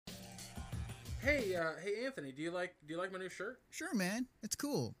Hey, Anthony, do you like my new shirt? Sure, man. It's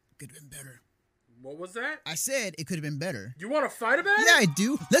cool. Could have been better. What was that? I said it could have been better. You want to fight about Yeah, it? I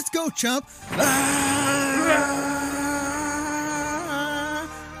do. Let's go, chump.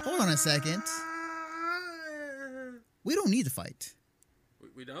 Hold on a second. We don't need to fight.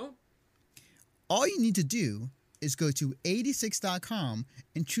 We don't? All you need to do is go to 86.com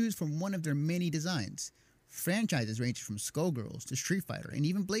and choose from one of their many designs. Franchises range from Skullgirls to Street Fighter and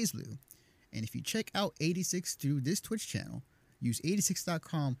even BlazBlue. And if you check out 86 through this Twitch channel, use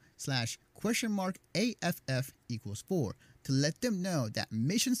 86.com/AFF=4 to let them know that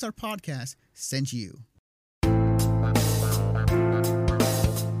Mission Star Podcast sent you.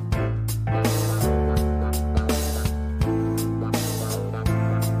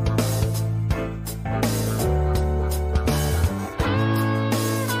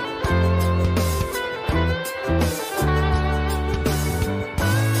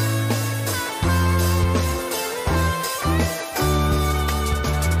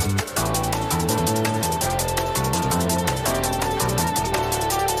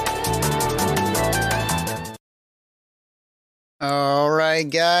 Alright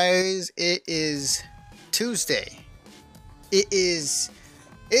guys, it is Tuesday. It is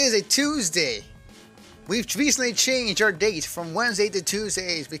a Tuesday. We've recently changed our date from Wednesday to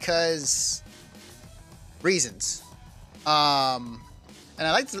Tuesdays because reasons. And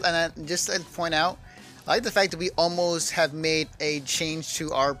I just like to point out, I like the fact that we almost have made a change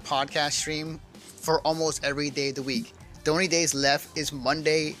to our podcast stream for almost every day of the week. The only days left is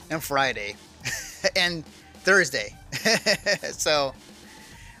Monday and Friday. And Thursday. So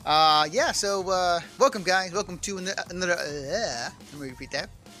welcome guys. Welcome to another let me repeat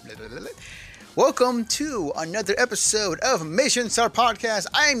that. Welcome to another episode of Mission Star Podcast.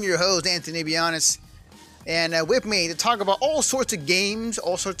 I'm your host, Anthony Bionis. And with me to talk about all sorts of games,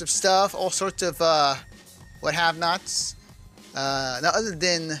 all sorts of stuff, all sorts of what have nots. Not other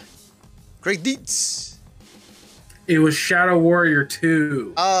than Greg Dietz. It was Shadow Warrior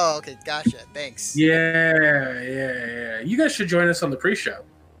 2. Oh, okay, gotcha. Thanks. Yeah. You guys should join us on the pre-show.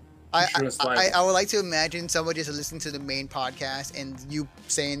 I would like to imagine somebody just listening to the main podcast and you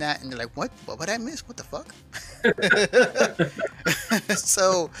saying that, and they're like, "What? What would I miss? What the fuck?"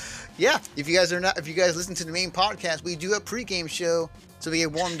 So, yeah, if you guys listen to the main podcast, we do a pre-game show so we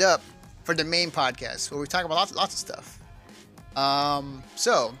get warmed up for the main podcast where we talk about lots of stuff.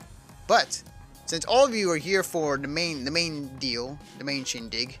 But since all of you are here for the main deal, the main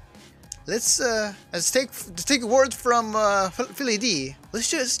shindig, let's take words from Philly D. Let's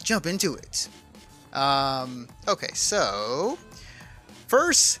just jump into it. Okay, so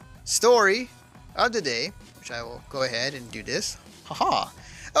first story of the day, which I will go ahead and do this. Haha.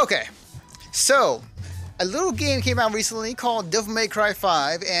 Okay, so a little game came out recently called Devil May Cry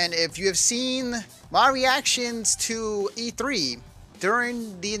 5, and if you have seen my reactions to E3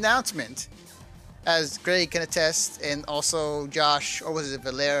 during the announcement, as Greg can attest, and also Josh, or was it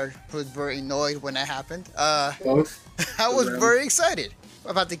Valère, who was very annoyed when that happened. Both. I was very excited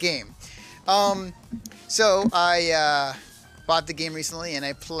about the game. So I bought the game recently, and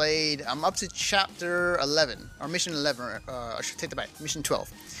I played. I'm up to chapter 11, or mission 11. I should take that back. Mission 12.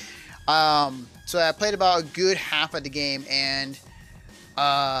 So I played about a good half of the game, and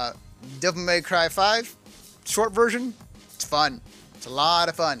Devil May Cry 5, short version. It's fun. It's a lot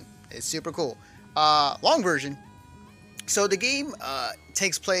of fun. It's super cool. Long version. So the game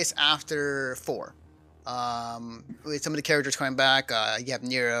takes place after 4. With some of the characters coming back. You have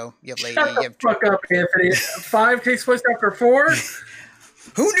Nero, you have Lady. Shut the fuck up, Anthony. 5 takes place after 4?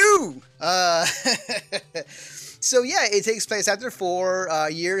 Who knew? So yeah, it takes place after 4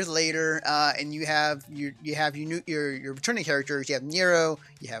 years later, and you have your returning characters. You have Nero,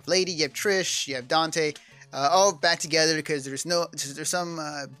 you have Lady, you have Trish, you have Dante, all back together because there's some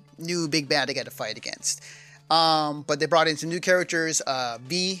new big bad they got to fight against. But they brought in some new characters.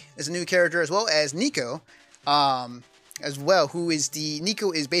 V is a new character, as well as Nico, as well.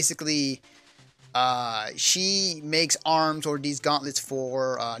 Nico is basically she makes arms or these gauntlets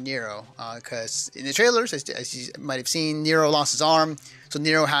for Nero. Because in the trailers, as you might have seen, Nero lost his arm, so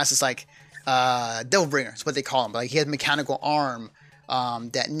Nero has this like Devil Bringer. That's what they call him. Like he has a mechanical arm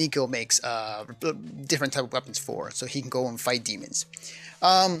that Nico makes different type of weapons for, so he can go and fight demons.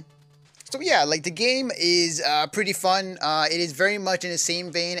 So yeah, like the game is pretty fun. It is very much in the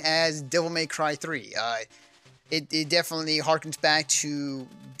same vein as Devil May Cry 3. It definitely harkens back to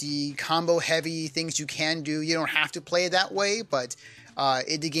the combo heavy things you can do. You don't have to play it that way, but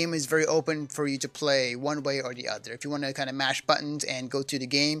the game is very open for you to play one way or the other. If you want to kind of mash buttons and go to the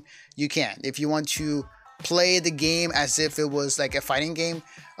game, you can. If you want to play the game as if it was like a fighting game.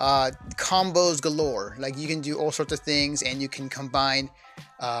 Combos galore. Like you can do all sorts of things, and you can combine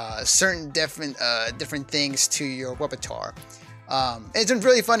certain different things to your repertoire. It's been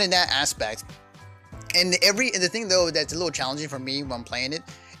really fun in that aspect. And the thing though that's a little challenging for me when I'm playing it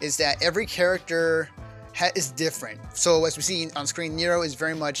is that every character is different. So as we see on screen, Nero is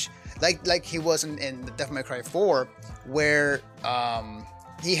very much like he was in Devil May Cry 4, where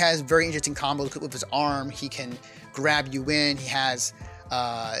he has very interesting combos with his arm. He can grab you in. He has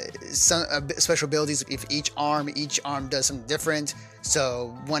some special abilities. If each arm does something different.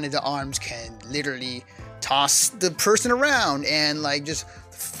 So one of the arms can literally toss the person around and like just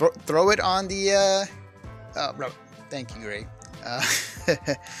throw it on the. Thank you, Greg.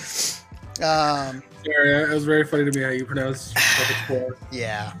 Sorry, it was very funny to me how you pronounce it.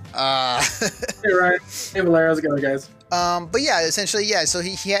 Yeah. Hey Ryan. Hey Valeria, how's it going, guys? But yeah, essentially, yeah. So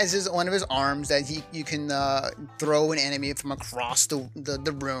he has one of his arms that you can throw an enemy from across the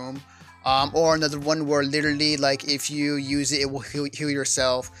room, or another one where literally like if you use it, it will heal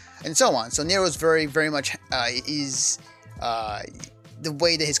yourself, and so on. So Nero's very much the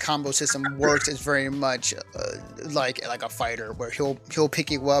way that his combo system works is very much like a fighter, where he'll pick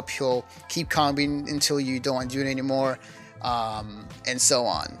you up, he'll keep comboing until you don't want to do it anymore, and so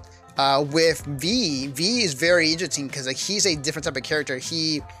on. With V is very interesting because like he's a different type of character.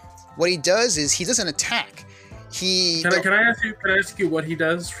 What he does is he doesn't attack. Can I ask you what he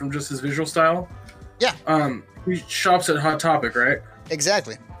does from just his visual style? Yeah. He shops at Hot Topic, right?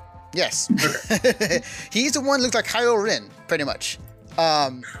 Exactly. Yes. Okay. He's the one who looks like Kylo Ren, pretty much.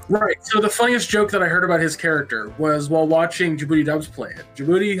 Right. So the funniest joke that I heard about his character was while watching Djibouti Dubs play it.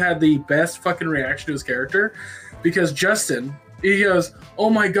 Djibouti had the best fucking reaction to his character because Justin, he goes, "Oh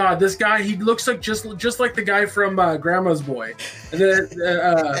my god, this guy, he looks like just like the guy from Grandma's Boy." And then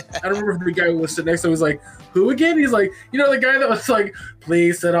I don't remember who the guy was sitting next to him was like, "Who again?" He's like, "You know, the guy that was like,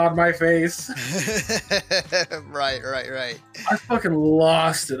 please sit on my face." Right. I fucking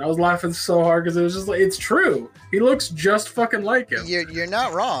lost it. I was laughing so hard because it was just like, it's true. He looks just fucking like him. You're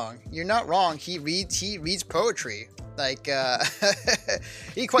not wrong. You're not wrong. He reads poetry. Like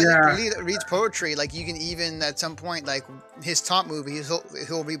he quite reads poetry. Like you can even at some point, like his top movie,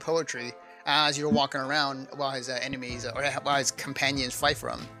 he'll read poetry as you're walking around while his enemies or while his companions fight for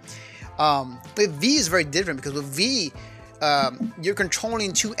him. But V is very different because with V, you're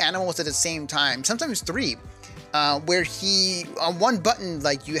controlling two animals at the same time, sometimes three. Where he on one button,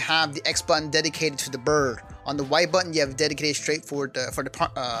 like you have the X button dedicated to the bird. On the Y button, you have dedicated straight for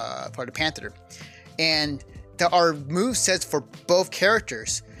the panther, and there are move sets for both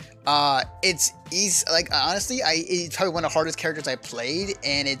characters. It's easy. Like honestly, it's probably one of the hardest characters I played,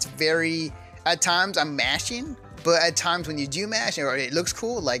 and it's very. At times I'm mashing, but at times when you do mash, or it looks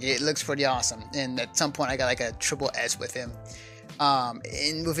cool, like it looks pretty awesome. And at some point, I got like a triple S with him.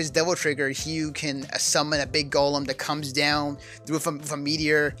 And with his Devil Trigger, you can summon a big golem that comes down through a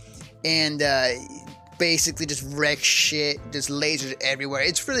meteor, and basically just wreck shit, just lasers everywhere.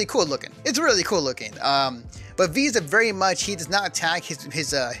 It's really cool looking. But V is very much, he does not attack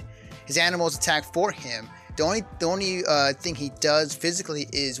his animals attack for him. The only thing he does physically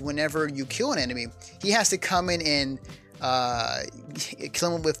is whenever you kill an enemy, he has to come in and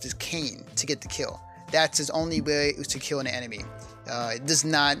kill him with his cane to get the kill. That's his only way to kill an enemy. It does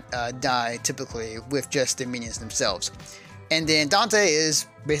not die typically with just the minions themselves. And then Dante is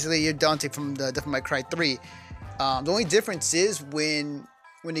basically your Dante from the Devil May Cry 3. The only difference is when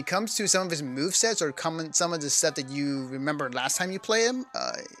it comes to some of his movesets or some of the stuff that you remember last time you play him,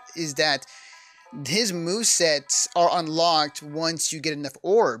 is that his movesets are unlocked once you get enough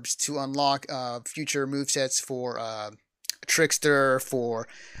orbs to unlock future movesets for Trickster, for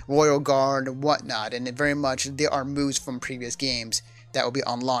Royal Guard, and whatnot. And very much there are moves from previous games that will be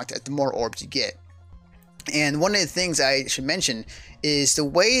unlocked at the more orbs you get. And one of the things I should mention is the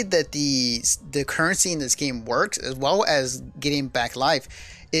way that the currency in this game works, as well as getting back life,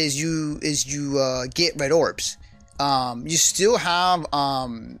 is you get red orbs. You still have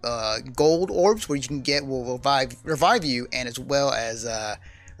gold orbs where you can get will revive you, and as well as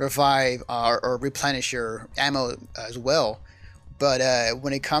revive or replenish your ammo as well. But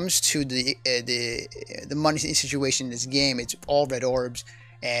when it comes to the money situation in this game, it's all red orbs.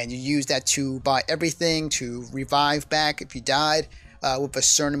 And you use that to buy everything, to revive back if you died, with a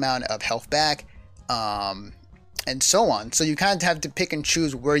certain amount of health back, and so on. So you kind of have to pick and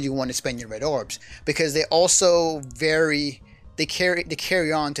choose where you want to spend your red orbs, because they also vary. They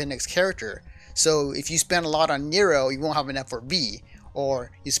carry on to the next character. So if you spend a lot on Nero, you won't have enough for V,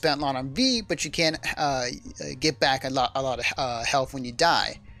 or you spend a lot on V, but you can't get back a lot of health when you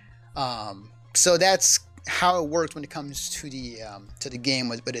die. So that's how it works when it comes to the game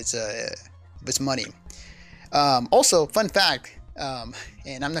with its money. Also, fun fact,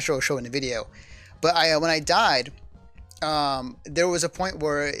 and I'm not sure I'll show in the video, but when I died, there was a point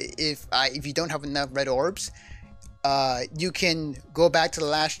where if you don't have enough red orbs, you can go back to the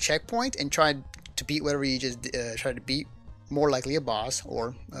last checkpoint and try to beat whatever you just tried to beat, more likely a boss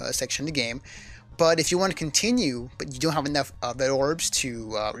or a section of the game. But if you want to continue, but you don't have enough red orbs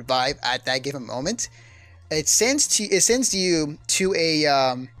to revive at that given moment, it sends you to a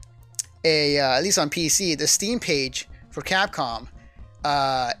at least on PC, the Steam page for Capcom,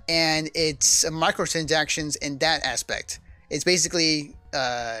 and it's microtransactions in that aspect. It's basically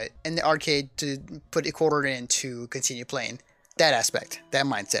in the arcade to put a quarter in to continue playing. That aspect, that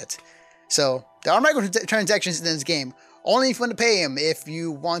mindset. So there are microtransactions in this game. Only if you want to pay them if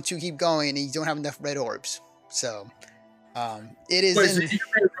you want to keep going and you don't have enough red orbs. So it is. Wait, so you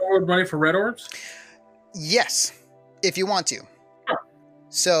can pay money for red orbs? Yes, if you want to. Huh.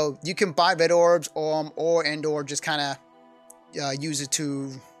 So you can buy red orbs or just kind of use it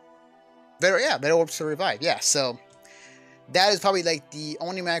to red orbs to revive. Yeah, so that is probably like the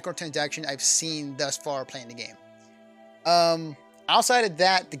only microtransaction I've seen thus far playing the game. Outside of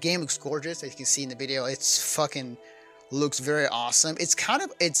that, the game looks gorgeous. As you can see in the video, it's fucking looks very awesome.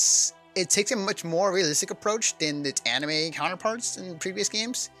 It takes a much more realistic approach than its anime counterparts in previous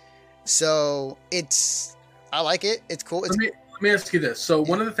games. So I like it. It's cool. Let me ask you this. So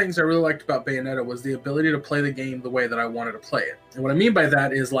one of the things I really liked about Bayonetta was the ability to play the game the way that I wanted to play it. And what I mean by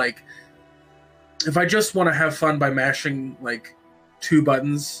that is, like, if I just want to have fun by mashing like 2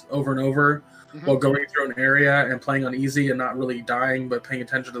 buttons over and over while going through an area and playing on easy and not really dying but paying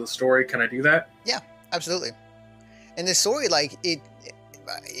attention to the story, can I do that? Yeah, absolutely. And the story, like,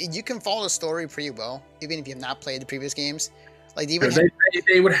 you can follow the story pretty well, even if you have not played the previous games. Like,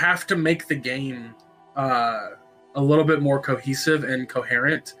 they would have to make the game a little bit more cohesive and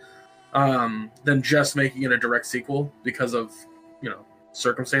coherent than just making it a direct sequel because of,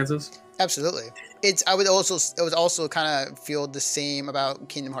 circumstances. Absolutely. It was also kind of feel the same about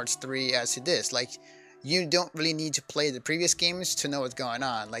Kingdom Hearts 3 as to this. Like, you don't really need to play the previous games to know what's going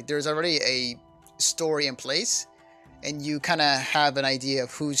on. Like, there's already a story in place, and you kind of have an idea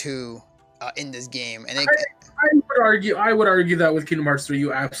of who's who in this game. And I would argue that with Kingdom Hearts 3,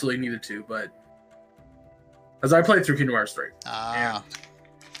 you absolutely needed to, but as I played through Kingdom Hearts 3.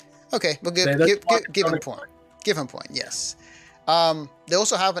 Okay, well, give him a point. Give him a point, yes. They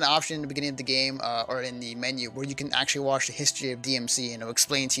also have an option in the beginning of the game or in the menu where you can actually watch the history of DMC and it'll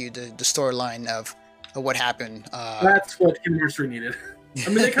explain to you the storyline of what happened. That's what Kingdom Hearts 3 needed. I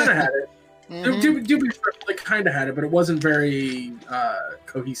mean, they kind of had it. They kind of had it, but it wasn't very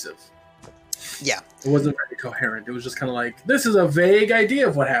cohesive. Yeah. It wasn't very coherent. It was just kind of like, this is a vague idea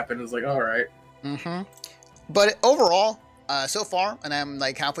of what happened. It's like, all right. But overall, so far, and I'm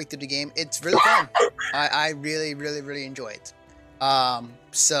like halfway through the game, it's really fun. I really, really, really enjoy it.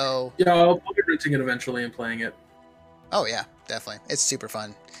 So yeah, I'll be renting it eventually and playing it. Oh yeah, definitely. It's super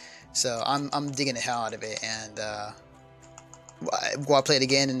fun. So I'm digging the hell out of it, and will I play it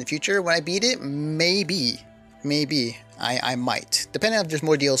again in the future when I beat it? Maybe I might, depending on if there's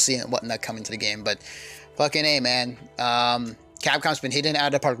more DLC and whatnot coming to the game. But fucking A, man, Capcom's been hitting it out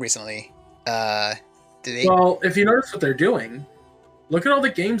of the park recently. Well, if you notice what they're doing, look at all the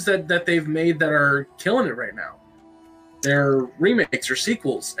games that they've made that are killing it right now. They're remakes or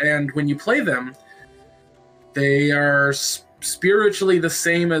sequels, and when you play them, they are spiritually the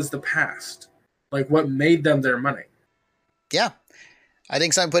same as the past. Like what made them their money. Yeah, I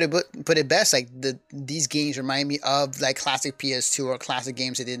think someone put it best. Like these games remind me of like classic PS2 or classic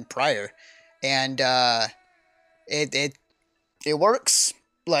games they did prior, and it works.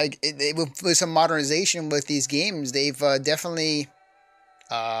 Like with some modernization with these games, they've definitely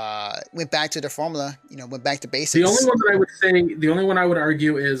went back to the formula. Went back to basics. The only one I would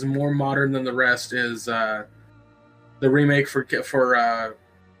argue is more modern than the rest is the remake for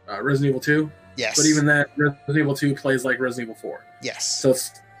Resident Evil 2. Yes. But even that, Resident Evil 2 plays like Resident Evil 4. Yes. So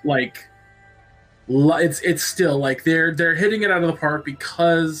it's like it's still like they're hitting it out of the park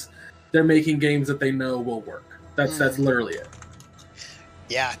because they're making games that they know will work. That's literally it.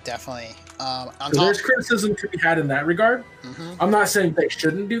 Yeah, definitely. So there's criticism to be had in that regard. I'm not saying they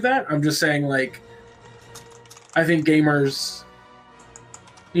shouldn't do that. I'm just saying, like, I think gamers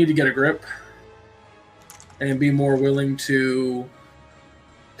need to get a grip and be more willing to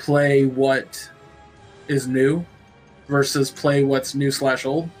play what is new versus play what's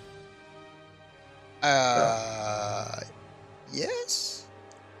new/old. Yes.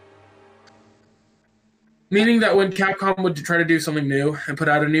 Meaning that when Capcom would try to do something new and put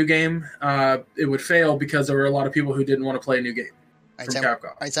out a new game, it would fail because there were a lot of people who didn't want to play a new game from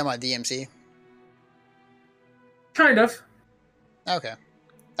Capcom. Are you talking about DMC? Kind of. Okay.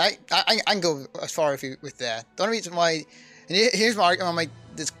 I can go as far with that. The only reason why, and here's my argument. I might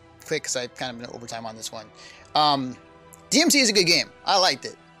this quick because I've kind of been overtime on this one. DMC is a good game. I liked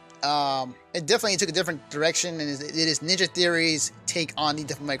it. It definitely took a different direction, and it is Ninja Theory's take on the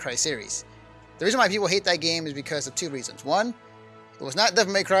Devil May Cry series. The reason why people hate that game is because of two reasons. One, it was not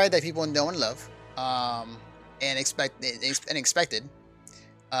Devil May Cry that people know and love, and expected.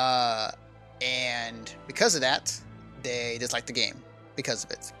 And because of that, they disliked the game because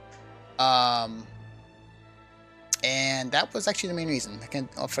of it. And that was actually the main reason. I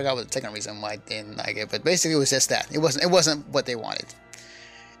forgot what the second reason why I didn't like it, but basically it was just that. It wasn't what they wanted.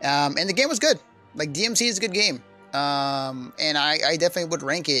 And the game was good. Like, DMC is a good game. And I definitely would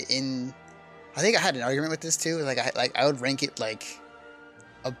rank it in. I think I had an argument with this too. I would rank it like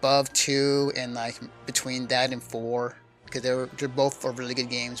above 2 and like between that and 4, because they're both are really good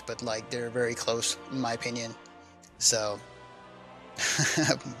games, but like they're very close in my opinion. So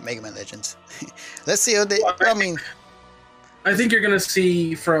Mega Man Legends. Let's see how they. I think you're gonna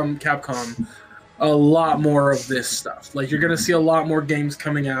see from Capcom a lot more of this stuff. Like, you're gonna see a lot more games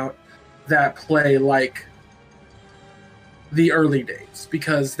coming out that play like the early days,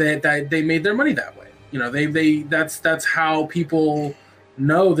 because they made their money that way. You know, that's how people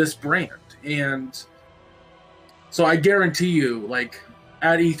know this brand. And so I guarantee you, like,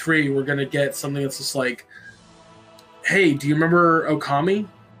 at E3 we're gonna get something that's just like, hey, do you remember Okami?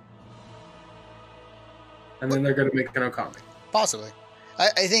 And then they're gonna make an Okami. Possibly.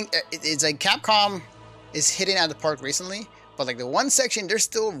 I think it's like Capcom is hitting out of the park recently, but like the one section they're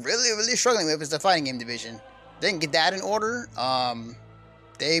still really struggling with is the fighting game division. They can get that in order.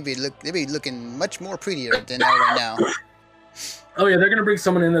 They'd be looking much more prettier than they are right now. Oh yeah, they're gonna bring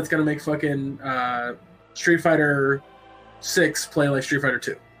someone in that's gonna make fucking Street Fighter 6 play like Street Fighter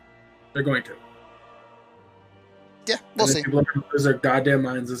 2. They're going to. Yeah, we'll see. People are gonna lose their goddamn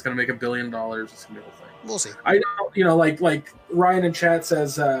minds. It's gonna make $1 billion. It's gonna be a whole thing. We'll see. I don't, like Ryan in chat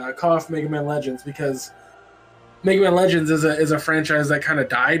says, cough Mega Man Legends, because Mega Man Legends is a franchise that kind of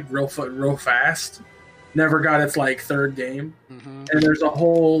died real fast. Never got its like third game, and there's a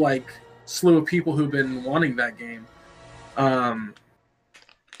whole like slew of people who've been wanting that game. I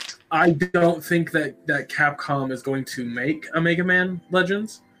don't think that Capcom is going to make a Mega Man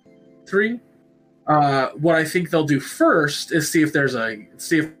Legends 3. What I think they'll do first is see if there's a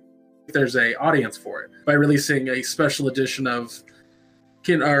audience for it by releasing a special edition of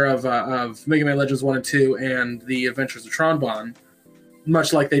Mega Man Legends 1 and 2 and the Adventures of Tron,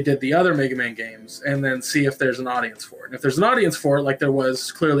 much like they did the other Mega Man games, and then see if there's an audience for it. And if there's an audience for it, like there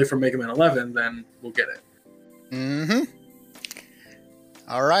was clearly for Mega Man 11, then we'll get it.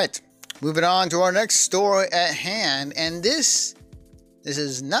 All right. Moving on to our next story at hand, and this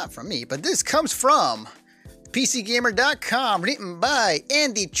is not from me, but this comes from PCGamer.com, written by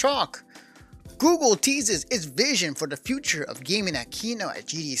Andy Chalk. Google teases its vision for the future of gaming at Keynote at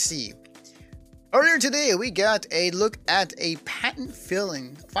GDC. Earlier today, we got a look at a patent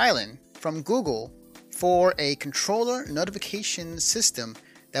filing from Google for a controller notification system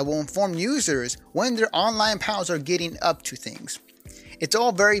that will inform users when their online pals are getting up to things. It's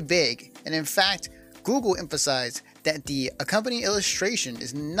all very vague, and in fact, Google emphasized that the accompanying illustration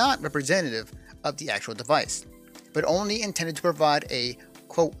is not representative of the actual device, but only intended to provide a,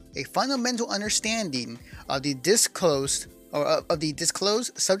 quote, a fundamental understanding of the disclosed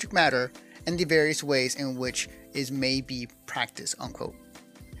subject matter and the various ways in which it may be practiced, unquote.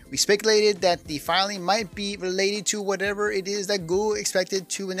 We speculated that the filing might be related to whatever it is that Google expected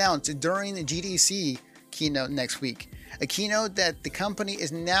to announce during the GDC keynote next week, a keynote that the company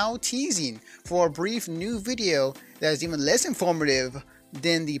is now teasing for a brief new video that is even less informative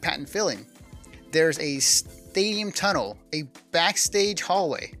than the patent filing. There's a stadium tunnel, a backstage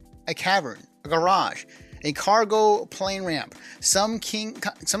hallway, a cavern, a garage, a cargo plane ramp, some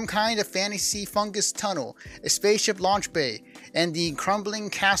kind of fantasy fungus tunnel, a spaceship launch bay, and the crumbling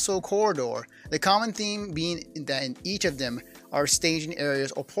castle corridor. The common theme being that in each of them are staging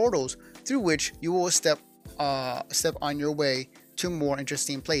areas or portals through which you will step on your way to more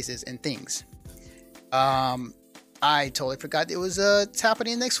interesting places and things. I totally forgot it was it's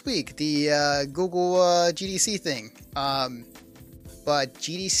happening next week, the Google GDC thing. But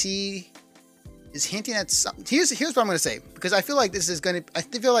GDC is hinting at something. Here's what I'm going to say, because I feel like I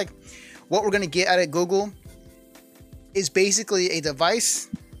feel like what we're going to get out of Google is basically a device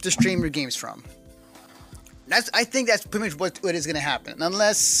to stream your games from. I think that's pretty much what is going to happen,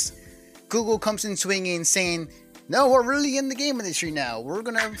 unless Google comes in swinging, saying, "No, we're really in the game industry now. We're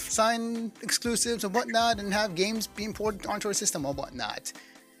gonna sign exclusives and whatnot, and have games being ported onto our system and whatnot."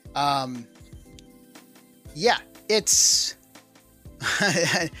 Yeah, it's.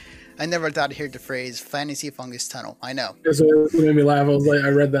 I never thought I'd hear the phrase "fantasy fungus tunnel." I know. It made me laugh. I was like, I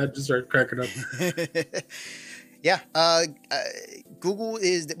read that, just started cracking up. Yeah, Google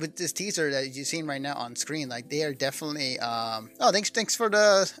is with this teaser that you're seeing right now on screen. Like they are definitely. Thanks for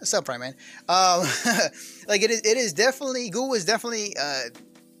the subprime, man. Like it is definitely Google is definitely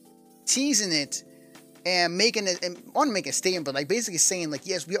teasing it and making it. And I want to make a statement, but like basically saying like,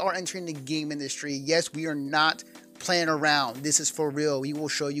 yes, we are entering the game industry. Yes, we are not playing around. This is for real. We will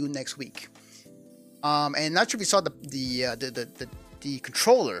show you next week. And not sure if you saw the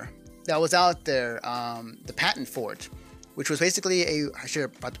controller that was out there, the patent for it, which was basically I should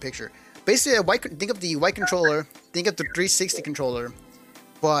have brought the picture. Basically, think of the white controller, think of the 360 controller,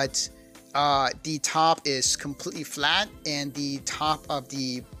 but the top is completely flat, and the top of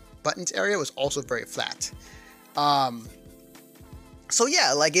the buttons area was also very flat. So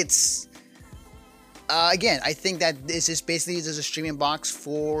yeah, like it's again, I think that this is basically just a streaming box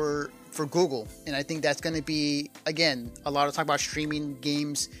for Google, and I think that's going to be again a lot of talk about streaming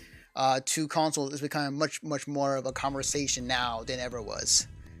games to consoles is becoming much more of a conversation now than ever was.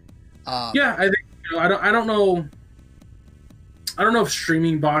 Yeah, I think I don't know if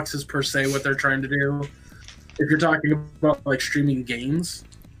streaming boxes per se what they're trying to do. If you're talking about like streaming games,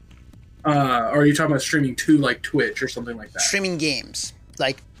 or are you talking about streaming to like Twitch or something like that? Streaming games,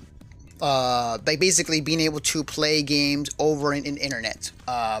 like basically being able to play games over in internet,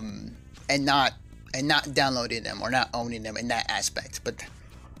 and not downloading them or not owning them in that aspect, but.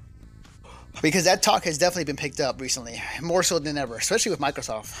 Because that talk has definitely been picked up recently, more so than ever, especially with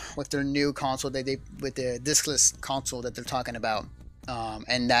Microsoft, with their new console with the diskless console that they're talking about,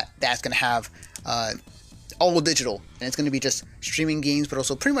 and that's going to have all digital, and it's going to be just streaming games, but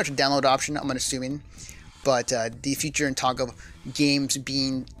also pretty much a download option, I'm assuming. But the feature and talk of games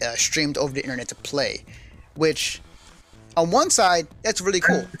being streamed over the internet to play, which on one side that's really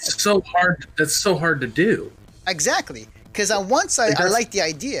cool. It's so hard. That's so hard to do. Exactly. Because on one side, I like the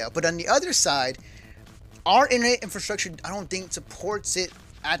idea, but on the other side, our internet infrastructure, I don't think supports it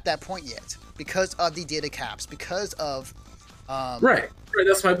at that point yet because of the data caps, because of right.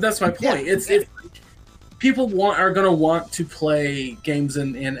 That's my point. Yeah, it's people are going to want to play games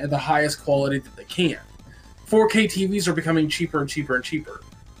in the highest quality that they can. 4K TVs are becoming cheaper and cheaper and cheaper.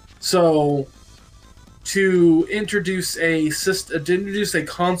 So to introduce a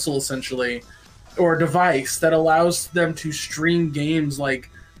console essentially, or a device that allows them to stream games, like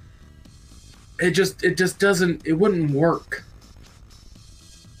it wouldn't work.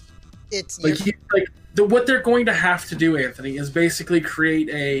 It's what they're going to have to do, Anthony, is basically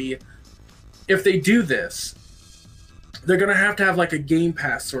create if they do this, they're going to have like a Game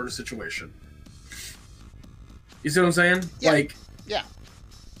Pass sort of situation. You see what I'm saying? Yeah. Like, yeah.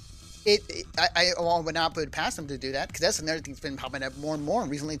 I would not put it past them to do that, because that's another thing that's been popping up more and more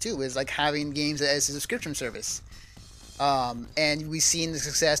recently too, is like having games as a subscription service. And we've seen the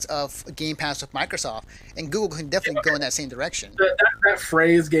success of Game Pass with Microsoft, and Google can definitely go in that same direction. That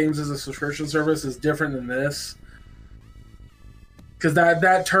phrase, games as a subscription service, is different than this, because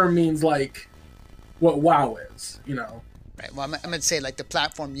that term means like what WoW is, you know. Right. Well, I'm going to say like the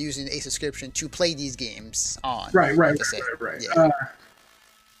platform using a subscription to play these games on. Right. Yeah.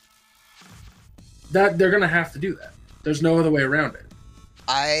 That they're gonna have to do that. There's no other way around it.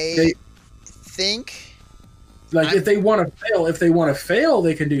 I think, like, if they want to fail,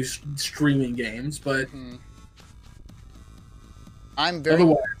 they can do streaming games. But I'm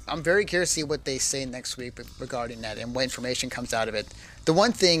very curious to see what they say next week regarding that and what information comes out of it. The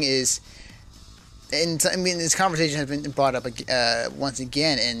one thing is, and I mean, this conversation has been brought up once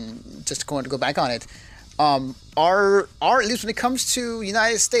again, and just going to go back on it. Our at least when it comes to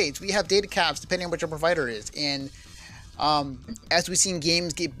United States, we have data caps depending on what your provider is, and as we've seen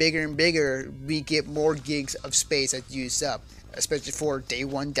games get bigger and bigger, we get more gigs of space that's used up, especially for day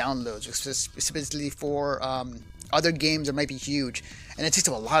one downloads, especially for other games that might be huge, and it takes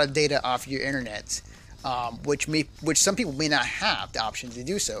up a lot of data off your internet, which some people may not have the option to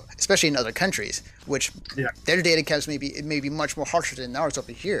do so, especially in other countries, which their data caps may be much more harsher than ours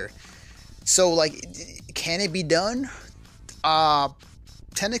over here. So, like, can it be done?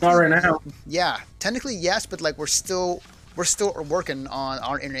 Technically, not right now. Yeah, technically yes, but like we're still working on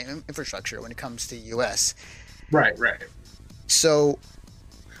our internet infrastructure when it comes to the U.S. Right. So,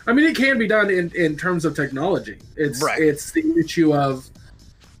 I mean, it can be done in terms of technology. It's the issue of,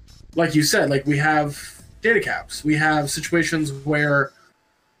 like you said, like we have data caps. We have situations where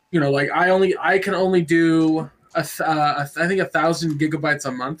Like I can only do I think 1,000 GB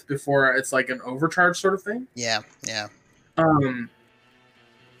a month before it's like an overcharge sort of thing. Yeah, yeah. Um,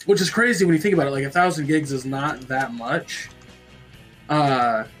 which is crazy when you think about it. Like 1,000 gigs is not that much.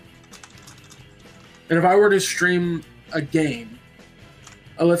 And if I were to stream a game,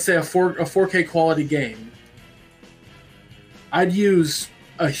 let's say a 4K quality game, I'd use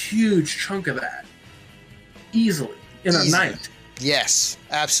a huge chunk of that easily in a night. Yes,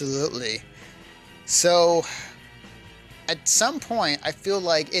 absolutely. So at some point, I feel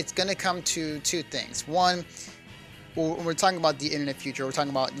like it's going to come to two things. One, when we're talking about the internet future, we're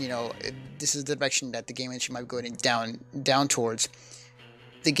talking about, this is the direction that the game industry might be going down towards.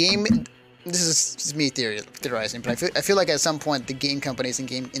 The game, this is me theorizing, but I feel like at some point the game companies and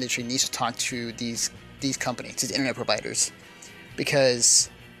game industry needs to talk to these companies, these internet providers, because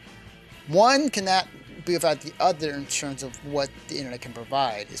one cannot be without the other in terms of what the internet can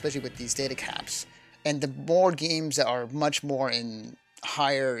provide, especially with these data caps. And the more games that are much more in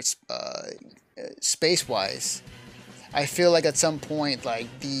higher space-wise, I feel like at some point, like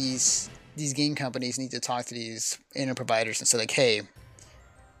these game companies need to talk to these internet providers and say, like, hey,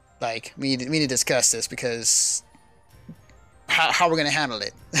 like we need to discuss this, because how we're gonna handle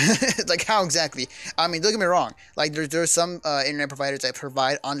it, like how exactly. I mean, don't get me wrong. Like there's some internet providers that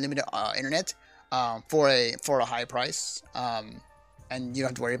provide unlimited internet for a high price, and you don't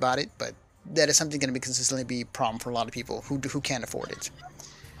have to worry about it. But that is something going to be consistently be a problem for a lot of people who can't afford it.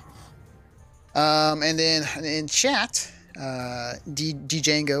 And then in chat,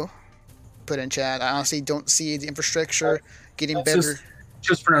 Django put in chat, I honestly don't see the infrastructure getting better.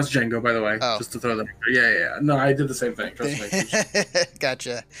 Just pronounced Django, by the way. Oh. Just to throw that. Yeah. No, I did the same thing. Trust me.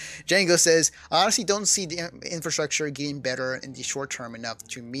 Gotcha. Django says, I honestly don't see the infrastructure getting better in the short term enough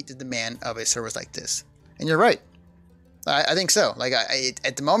to meet the demand of a service like this. And you're right. I think so. Like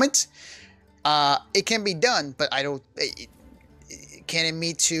at the moment, it can be done, but I don't. Can it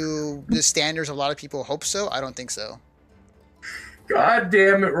meet to the standards a lot of people hope so? I don't think so. God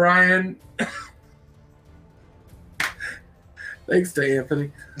damn it, Ryan. Thanks to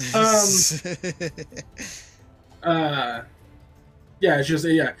Anthony. It's just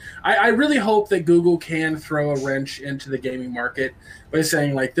I really hope that Google can throw a wrench into the gaming market by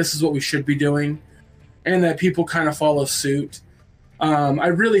saying, like, this is what we should be doing, and that people kind of follow suit. I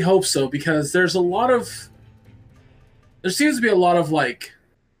really hope so, because there seems to be a lot of like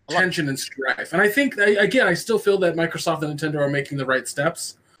tension and strife, and I think I still feel that Microsoft and Nintendo are making the right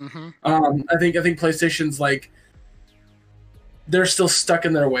steps. Mm-hmm. I think PlayStation's like, they're still stuck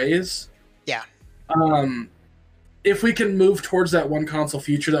in their ways. Yeah. If we can move towards that one console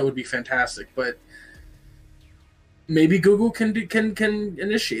future, that would be fantastic. But maybe Google can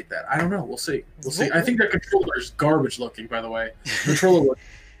initiate that. I don't know. We'll see. I think that controller is garbage looking, by the way. The controller looks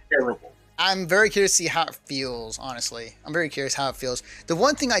terrible. I'm very curious to see how it feels, honestly. I'm very curious how it feels. The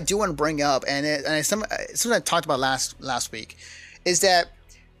one thing I do want to bring up, something I talked about last week, is that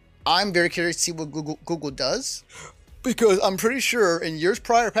I'm very curious to see what Google does. Because I'm pretty sure in years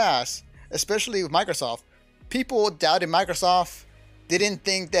prior past, especially with Microsoft, people doubted Microsoft. They didn't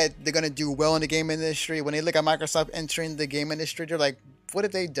think that they're going to do well in the game industry. When they look at Microsoft entering the game industry, they're like, what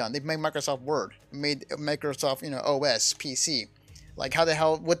have they done? They've made Microsoft Word, made Microsoft, OS, PC. Like, how the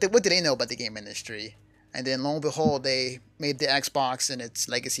hell, what did they know about the game industry? And then lo and behold, they made the Xbox and its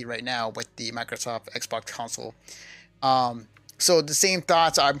legacy right now with the Microsoft Xbox console. So the same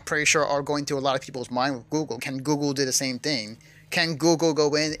thoughts, I'm pretty sure, are going through a lot of people's mind with Google. Can Google do the same thing? Can Google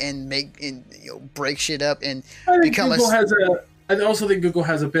go in and break shit up and become I also think Google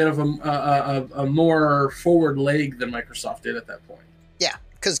has a bit of a more forward leg than Microsoft did at that point. Yeah,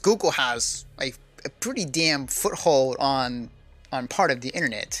 because Google has a pretty damn foothold on part of the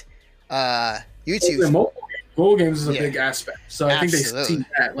internet. YouTube. Mobile games is a big aspect. So I think they see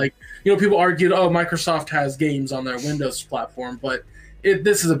that. Like, people argued, Microsoft has games on their Windows platform, but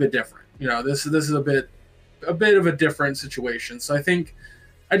this is a bit different. This is a bit of a different situation. So I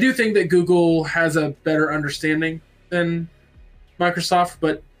do think that Google has a better understanding than Microsoft,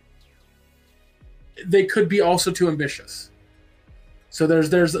 but they could be also too ambitious. So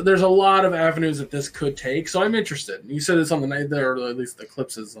there's a lot of avenues that this could take. So I'm interested. You said it's on the night, or at least the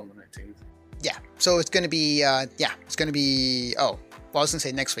Eclipse is on the 19th. Yeah. So it's going to be it's going to be I was going to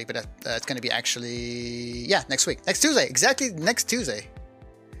say next week, but it's going to be actually next week. Next Tuesday. Exactly next Tuesday.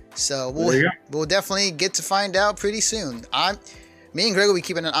 So we'll definitely get to find out pretty soon. Me and Greg will be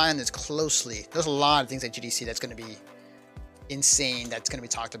keeping an eye on this closely. There's a lot of things at GDC that's going to be insane, that's going to be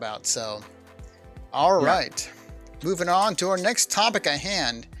talked about. So all right. Moving on to our next topic at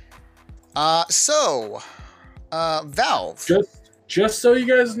hand. Valve. Just so you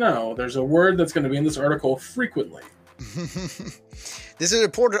guys know, there's a word that's going to be in this article frequently. This is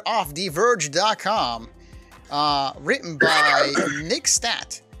reported off TheVerge.com, written by Nick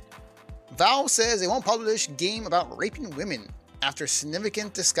Stat. Valve says they won't publish game about raping women after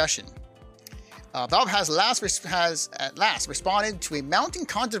significant discussion. Valve has at last responded to a mounting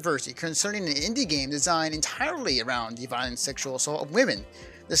controversy concerning an indie game designed entirely around the violent sexual assault of women.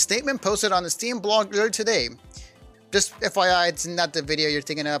 The statement posted on the Steam blog earlier today. Just FYI, it's not the video you're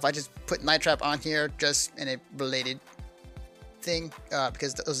thinking of. I just put Night Trap on here just in a related thing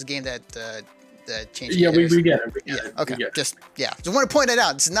because that was a game that changed. Yeah, we get it. We get it. Okay. Just want to point that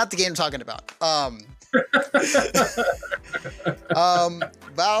out. This is not the game I'm talking about.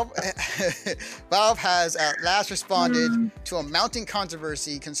 Valve has at last responded to a mounting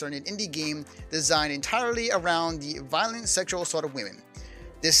controversy concerning an indie game designed entirely around the violent sexual assault of women.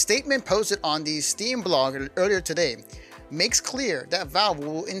 This statement posted on the Steam blog earlier today makes clear that Valve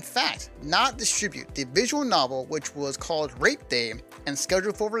will in fact not distribute the visual novel, which was called Rape Day and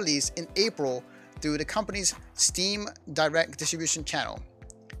scheduled for release in April through the company's Steam direct distribution channel.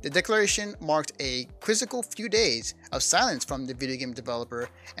 The declaration marked a quizzical few days of silence from the video game developer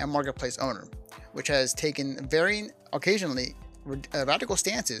and marketplace owner, which has taken varying, occasionally radical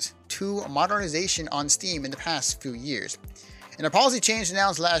stances to modernization on Steam in the past few years. In a policy change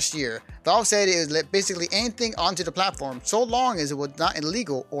announced last year, Valve said it would let basically anything onto the platform so long as it was not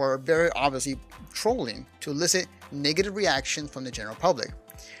illegal or very obviously trolling to elicit negative reactions from the general public.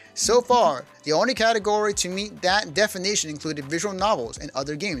 So far, the only category to meet that definition included visual novels and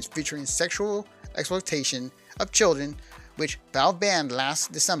other games featuring sexual exploitation of children, which Valve banned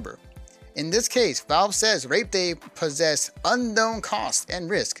last December. In this case, Valve says Rape Day possessed unknown cost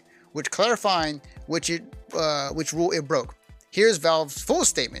and risk, which clarifying which rule it broke. Here's Valve's full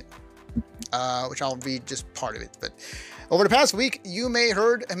statement, which I'll read just part of it. But over the past week, you may have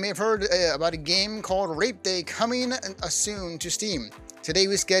heard about a game called Rape Day coming soon to Steam. Today,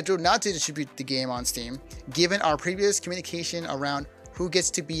 we scheduled not to distribute the game on Steam, given our previous communication around who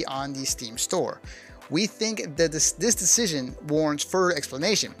gets to be on the Steam store. We think that this decision warrants further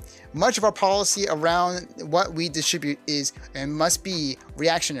explanation. Much of our policy around what we distribute is and must be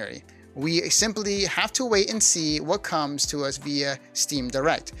reactionary. We simply have to wait and see what comes to us via Steam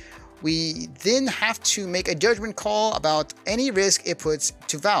Direct. We then have to make a judgment call about any risk it puts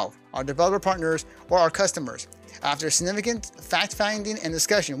to Valve, our developer partners, or our customers. After significant fact-finding and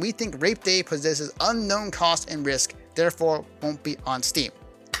discussion, we think Rape Day possesses unknown cost and risk, therefore won't be on Steam.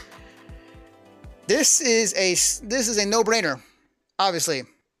 This is a no-brainer, obviously,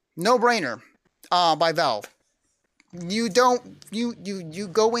 no-brainer by Valve. You go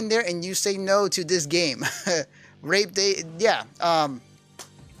in there and you say no to this game. Rape Day, yeah.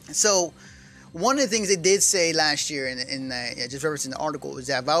 So one of the things they did say last year in just referencing the article was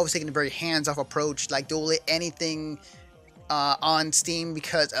that Valve was taking a very hands-off approach, like they'll let anything on Steam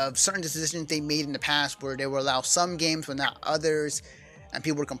because of certain decisions they made in the past where they would allow some games but not others, and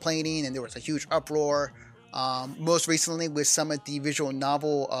people were complaining and there was a huge uproar. Most recently with some of the visual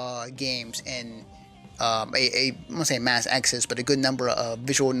novel games and I won't say mass access, but a good number of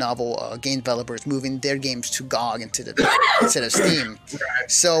visual novel game developers moving their games to GOG instead of Steam.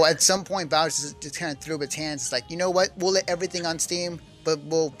 So at some point, Valve just kind of threw up its hands. It's like, you know what? We'll let everything on Steam, but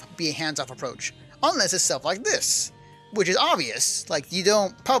we'll be a hands-off approach. Unless it's stuff like this, which is obvious. Like, you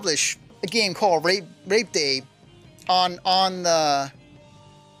don't publish a game called Rape Day on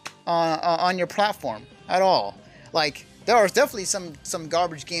your platform at all. Like, there are definitely some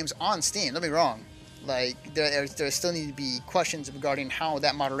garbage games on Steam. Don't be wrong. Like, there still need to be questions regarding how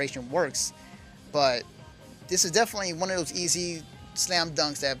that moderation works, but this is definitely one of those easy slam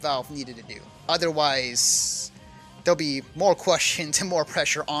dunks that Valve needed to do. Otherwise, there'll be more questions and more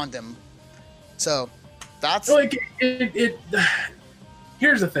pressure on them. So, that's like it.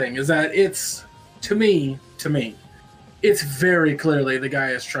 Here's the thing: is that it's to me, it's very clearly the guy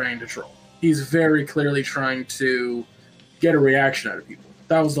is trying to troll. He's very clearly trying to get a reaction out of people.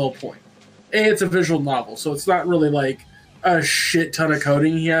 That was the whole point. It's a visual novel, so it's not really like a shit ton of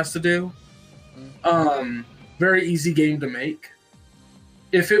coding he has to do. Very easy game to make.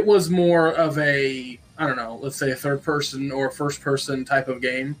 If it was more of a, I don't know, let's say a third person or first person type of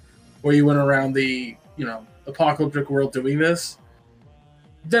game where you went around the, apocalyptic world doing this,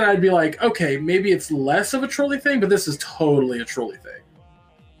 then I'd be like, okay, maybe it's less of a trolley thing, but this is totally a trolley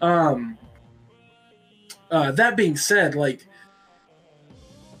thing. That being said, like,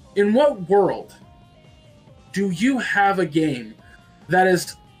 in what world do you have a game that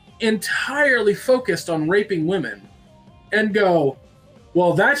is entirely focused on raping women and go,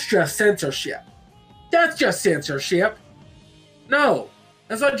 well, that's just censorship? That's just censorship. No,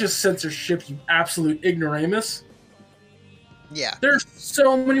 that's not just censorship, you absolute ignoramus. Yeah. There's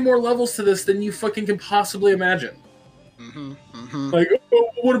so many more levels to this than you fucking can possibly imagine. Like, oh,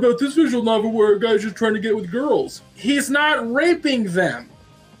 what about this visual novel where a guy's just trying to get with girls? He's not raping them.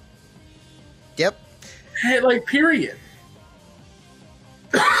 Yep. Hey, like, period.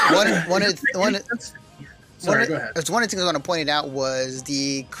 One of the things I want to point out was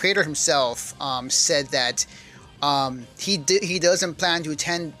the creator himself said that he doesn't plan to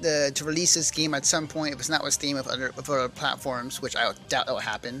to release this game at some point, if it's not with Steam, of other platforms, which I doubt that will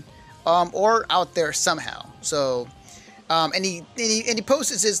happen, or out there somehow. So, and he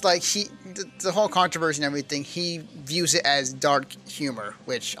posts this like the whole controversy and everything. He views it as dark humor,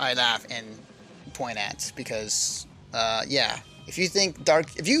 which I laugh and point at because, yeah. If you think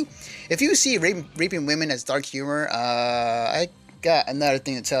if you see raping women as dark humor, I got another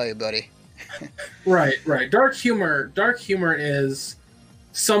thing to tell you, buddy. Right. Dark humor is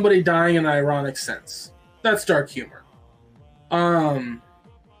somebody dying in an ironic sense. That's dark humor.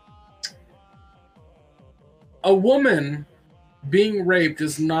 A woman being raped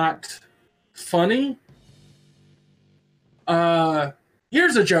is not funny.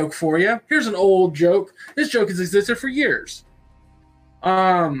 Here's a joke for you. Here's an old joke. This joke has existed for years.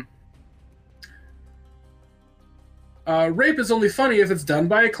 Rape is only funny if it's done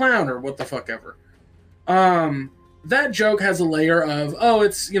by a clown or what the fuck ever. That joke has a layer of,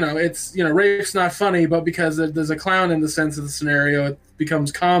 it's rape's not funny, but because there's a clown in the sense of the scenario, it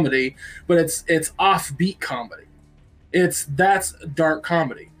becomes comedy, but it's offbeat comedy. That's dark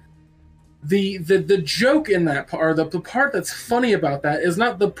comedy. The joke in that part, or the part that's funny about that, is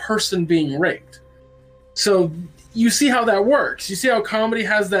not the person being raped. So you see how that works. You see how comedy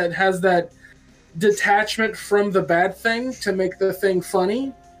has that detachment from the bad thing to make the thing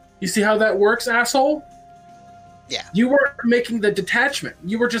funny. You see how that works, asshole? Yeah. You weren't making the detachment.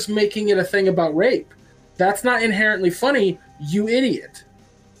 You were just making it a thing about rape. That's not inherently funny, you idiot.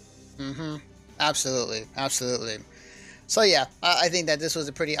 Absolutely. So yeah, I think that this was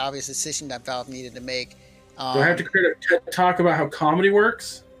a pretty obvious decision that Valve needed to make. Do I have to create a TED Talk about how comedy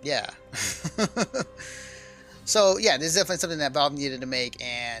works? Yeah. So yeah, this is definitely something that Valve needed to make,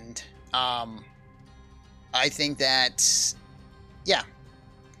 and I think that, yeah,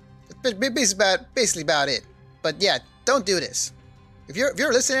 basically about it. But yeah, don't do this. If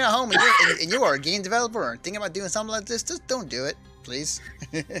you're listening at home and you are a game developer or thinking about doing something like this, just don't do it, please.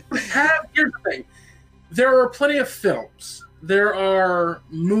 Here's the thing. There are plenty of films. There are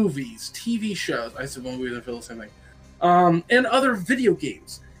movies, TV shows. I said movies, I feel the same thing. And other video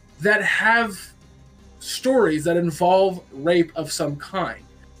games that have stories that involve rape of some kind.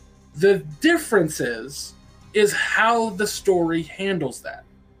 The difference is how the story handles that.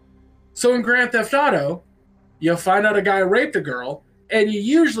 So in Grand Theft Auto, you'll find out a guy raped a girl, and you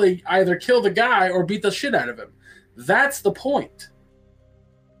usually either kill the guy or beat the shit out of him. That's the point.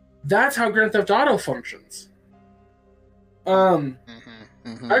 That's how Grand Theft Auto functions.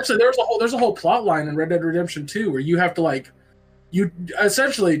 Actually, there's a whole plot line in Red Dead Redemption 2 where you have to you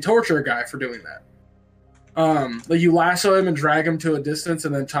essentially torture a guy for doing that. You lasso him and drag him to a distance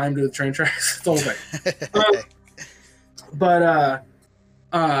and then tie him to the train tracks. It's the whole thing.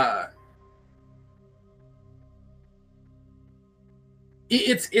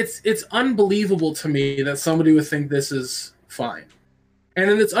 It's unbelievable to me that somebody would think this is fine. And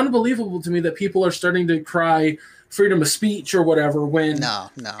then it's unbelievable to me that people are starting to cry freedom of speech or whatever when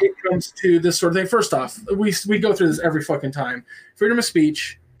it comes to this sort of thing. First off, we go through this every fucking time. Freedom of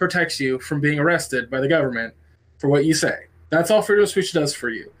speech protects you from being arrested by the government for what you say. That's all freedom of speech does for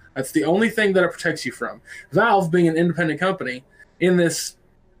you. That's the only thing that it protects you from. Valve, being an independent company in this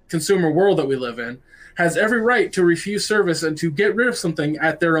consumer world that we live in, has every right to refuse service and to get rid of something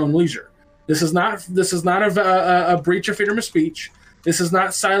at their own leisure. This is not a breach of freedom of speech. This is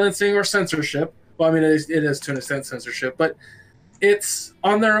not silencing or censorship. Well, I mean, it is to an extent censorship, but it's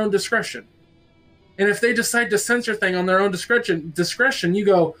on their own discretion. And if they decide to censor thing on their own discretion, you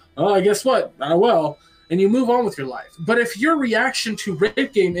go, oh, I guess what? Well, and you move on with your life. But if your reaction to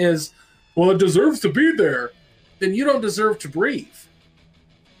rape game is, well, it deserves to be there, then you don't deserve to breathe.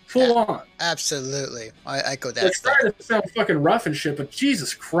 Full on. Absolutely. I echo that. It's starting to sound fucking rough and shit, but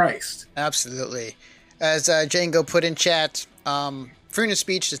Jesus Christ. Absolutely. As Django put in chat, freedom of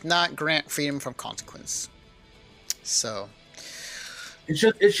speech does not grant freedom from consequence. So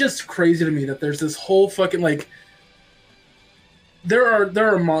it's just crazy to me that there's this whole fucking there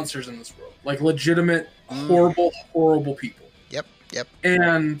are monsters in this world, like legitimate horrible people. Yep.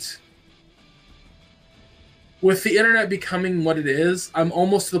 And with the internet becoming what it is, I'm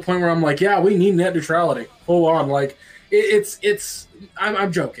almost to the point where I'm like, yeah, we need net neutrality. Hold on, it's.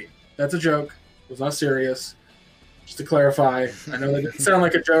 I'm joking. That's a joke. It was not serious. Just to clarify, I know that didn't sound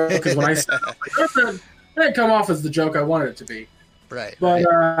like a joke because when I said it, it didn't come off as the joke I wanted it to be. Right. But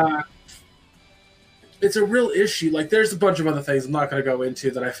it's a real issue. Like, there's a bunch of other things I'm not going to go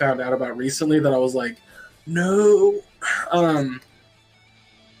into that I found out about recently that I was like, no. Oh,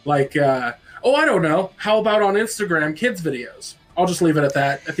 I don't know. How about on Instagram, kids videos? I'll just leave it at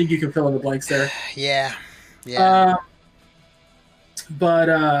that. I think you can fill in the blanks there. Yeah. Yeah,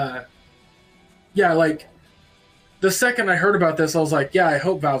 like, the second I heard about this, I was like, yeah, I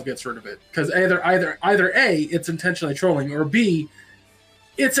hope Valve gets rid of it. Because either A, it's intentionally trolling, or B,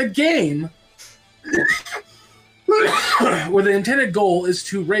 it's a game where the intended goal is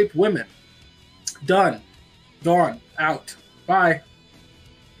to rape women. Done. Gone. Out. Bye.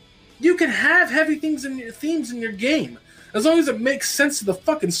 You can have heavy things in your themes in your game, as long as it makes sense to the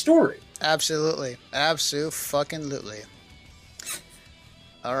fucking story. Absolutely. Absolutely.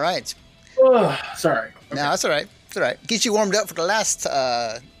 All right. Sorry. Okay. No, that's all right. It's all right. Get you warmed up for the last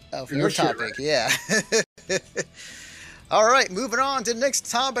for your topic. Right. Yeah. All right. Moving on to the next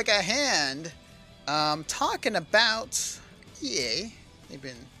topic at hand. Talking about EA. They've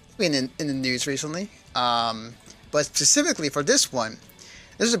been in the news recently. But specifically for this one,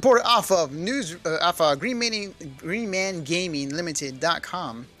 this is reported off of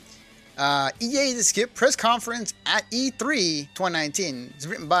GreenManGamingLimited.com. EA to skip press conference at E3 2019. It's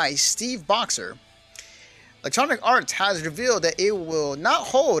written by Steve Boxer. Electronic Arts has revealed that it will not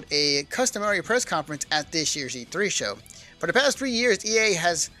hold a customary press conference at this year's E3 show. For the past 3 years, EA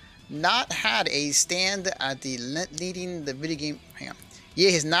has not had a stand at the leading the video game.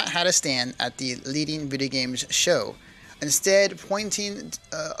 EA has not had a stand at the leading video games show. Instead, opting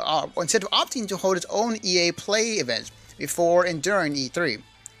to hold its own EA Play events before and during E3.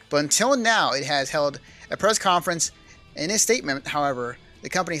 But until now, it has held a press conference. In a statement, however, the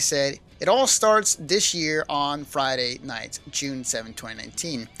company said it all starts this year on Friday night, June 7,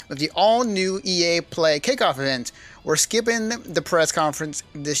 2019, with the all-new EA Play kickoff event. We're skipping the press conference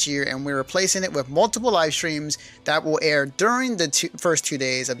this year, and we're replacing it with multiple live streams that will air during the first 2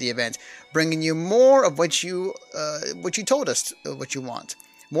 days of the event, bringing you more of what you told us what you want.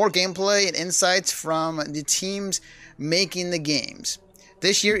 More gameplay and insights from the teams making the games.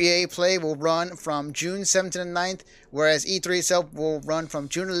 This year, EA Play will run from June 7th to the 9th, whereas E3 itself will run from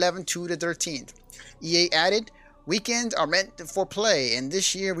June 11th to the 13th. EA added, weekends are meant for play, and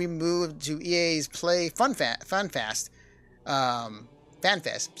this year we moved to EA's Play FanFest,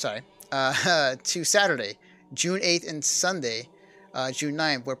 to Saturday, June 8th and Sunday, June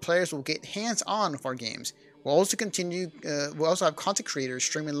 9th, where players will get hands-on with our games. We'll also have content creators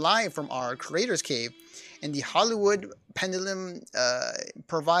streaming live from our Creators Cave, and the Hollywood Pendulum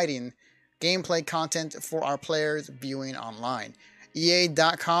providing gameplay content for our players viewing online.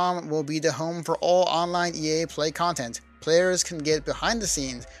 EA.com will be the home for all online EA Play content. Players can get behind the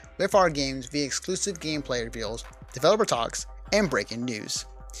scenes with our games via exclusive gameplay reveals, developer talks, and breaking news.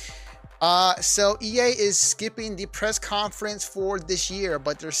 So EA is skipping the press conference for this year,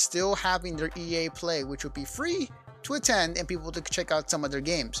 but they're still having their EA Play, which would be free to attend and people to check out some of their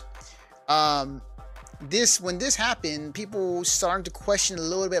games. When this happened, people started to question a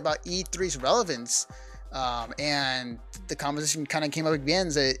little bit about E3's relevance, and the conversation kind of came up again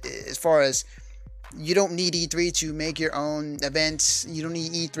as far as you don't need E3 to make your own events. You don't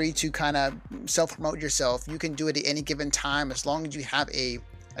need E3 to kind of self-promote yourself. You can do it at any given time as long as you have a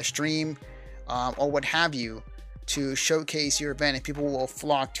stream or what have you to showcase your event, and people will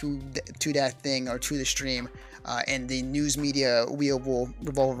flock to that thing or to the stream. And the news media wheel will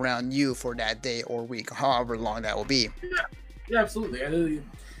revolve around you for that day or week, however long that will be. Yeah, absolutely.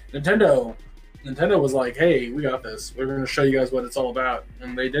 Nintendo was like, hey, we got this. We're going to show you guys what it's all about.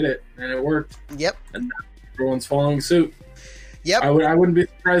 And they did it, and it worked. Yep. And everyone's following suit. Yep. I wouldn't be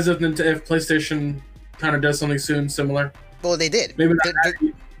surprised if PlayStation kind of does something soon similar. Well, they did. Maybe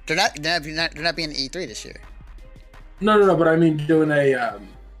they're not being E3 this year. No, but I mean doing a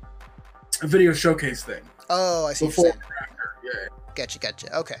video showcase thing. Oh, I see. Before and after. Yeah.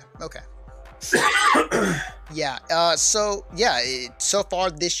 Gotcha. Okay. Yeah. So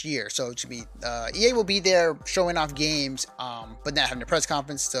far this year, so to be EA will be there showing off games, but not having a press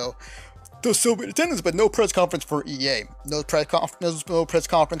conference. So there'll still be attendance, but no press conference for EA. No press conference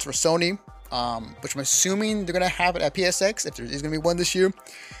for Sony, which I'm assuming they're gonna have it at PSX if there is gonna be one this year.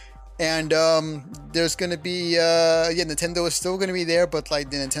 And there's gonna be Nintendo is still gonna be there, but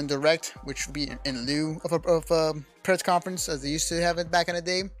like the Nintendo Direct, which will be in lieu of a press conference as they used to have it back in the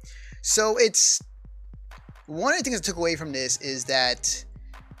day. So it's one of the things I took away from this is that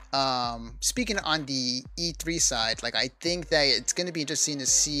speaking on the E3 side, like I think that it's going to be interesting to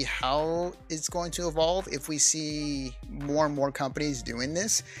see how it's going to evolve. If we see more and more companies doing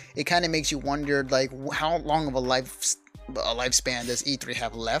this, it kind of makes you wonder, like, how long of a lifespan does E3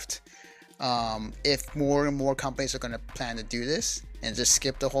 have left? If more and more companies are going to plan to do this and just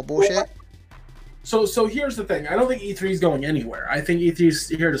skip the whole bullshit. So here's the thing. I don't think E3 is going anywhere. I think E3 is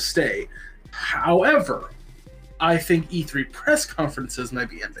here to stay. However, I think E3 press conferences might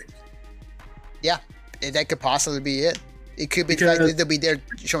be ending. Yeah, that could possibly be it. It could be like they'll be there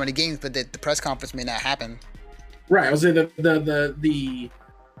showing the games, but the press conference may not happen. Right. I was saying the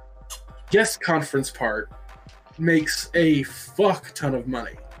guest conference part makes a fuck ton of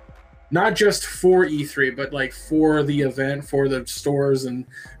money. Not just for E3, but like for the event, for the stores and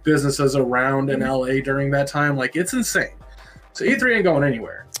businesses around in LA during that time. Like, it's insane. So E3 ain't going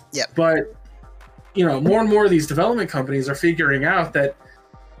anywhere. Yeah. But, you know, more and more of these development companies are figuring out that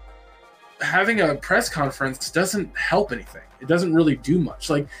having a press conference doesn't help anything. It doesn't really do much.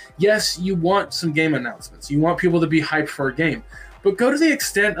 Like, yes, you want some game announcements. You want people to be hyped for a game. But go to the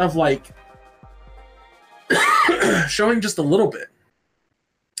extent of, like, showing just a little bit.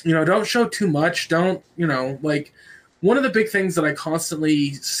 You know, don't show too much. Don't, you know, like, one of the big things that I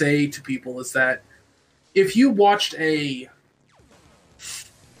constantly say to people is that if you watched a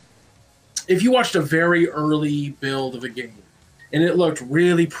very early build of a game and it looked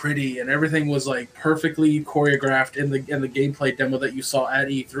really pretty and everything was like perfectly choreographed in the gameplay demo that you saw at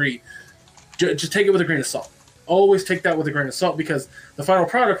E3, just take it with a grain of salt. Always take that with a grain of salt, because the final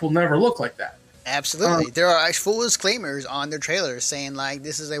product will never look like that. Absolutely. There are full disclaimers on their trailers saying, like,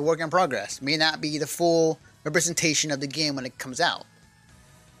 this is a work in progress. May not be the full representation of the game when it comes out.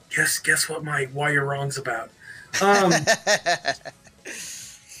 Guess what my why you're wrong's about.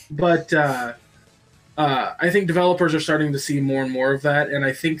 But I think developers are starting to see more and more of that, and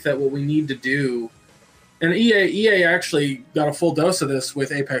I think that what we need to do, and EA actually got a full dose of this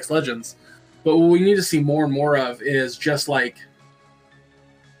with Apex Legends, but what we need to see more and more of is just like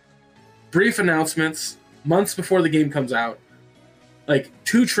brief announcements months before the game comes out, like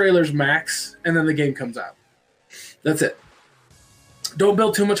 2 trailers max, and then the game comes out. That's it. Don't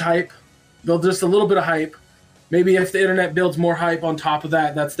build too much hype. Build just a little bit of hype. Maybe if the internet builds more hype on top of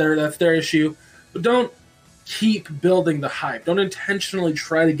that, that's their issue. But don't keep building the hype. Don't intentionally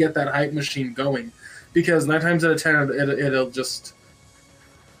try to get that hype machine going, because 9 times out of 10, it'll just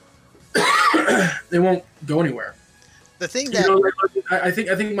it won't go anywhere. The thing that I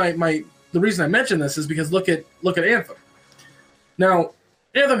think my the reason I mention this is because look at Anthem. Now,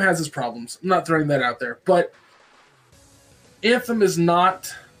 Anthem has its problems. I'm not throwing that out there, but Anthem is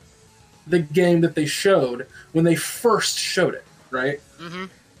not the game that they showed when they first showed it, right? Mm-hmm.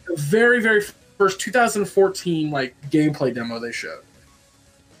 The very, very first 2014 like gameplay demo they showed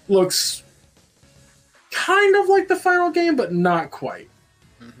looks kind of like the final game, but not quite.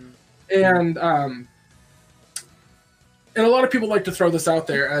 Mm-hmm. And a lot of people like to throw this out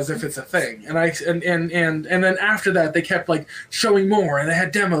there as if it's a thing. And then after that, they kept like showing more, and they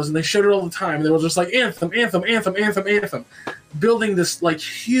had demos, and they showed it all the time. And they were just like Anthem, building this like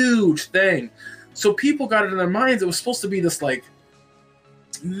huge thing. So people got it in their minds it was supposed to be this like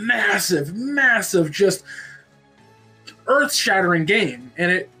massive, just earth-shattering game, and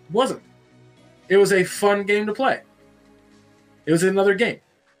it wasn't. It was a fun game to play. It was another game.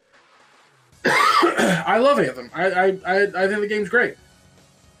 I love Anthem. I think the game's great.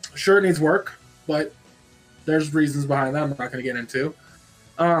 Sure, it needs work, but there's reasons behind that I'm not going to get into.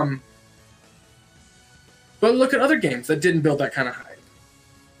 But look at other games that didn't build that kind of hype.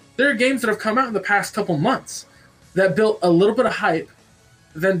 There are games that have come out in the past couple months that built a little bit of hype,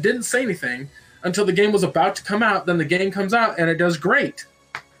 then didn't say anything until the game was about to come out. Then the game comes out and it does great.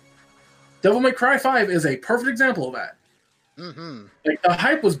 Devil May Cry 5 is a perfect example of that. Mm-hmm. Like, the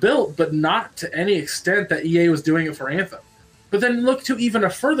hype was built, but not to any extent that EA was doing it for Anthem. But then look to even a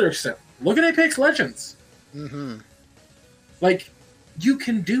further extent. Look at Apex Legends. Mm-hmm. Like, you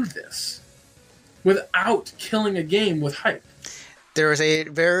can do this without killing a game with hype. There is a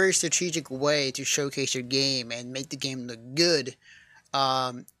very strategic way to showcase your game and make the game look good.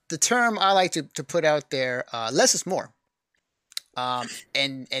 The term I like to put out there, less is more.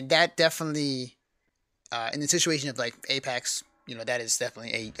 And that definitely, in the situation of like Apex, you know, that is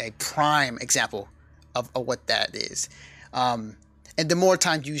definitely a prime example of what that is. And the more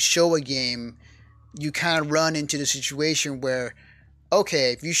times you show a game, you kind of run into the situation where,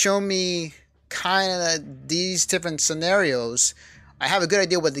 okay, if you show me kind of these different scenarios, I have a good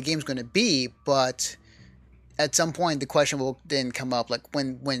idea what the game's going to be, but at some point the question will then come up, like,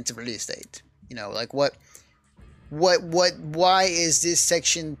 when's the release date? You know, like, what why is this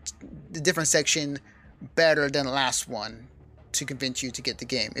section, the different section, better than the last one to convince you to get the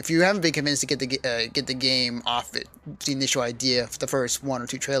game? If you haven't been convinced to get the game off the initial idea of the first one or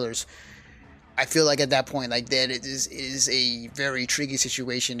two trailers, I feel like at that point, like that it is a very tricky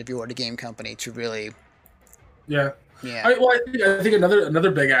situation if you are the game company to really. Yeah. Yeah. I think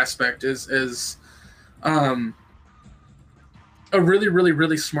another big aspect is a really, really,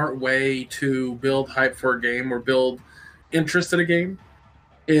 really smart way to build hype for a game or build interest in a game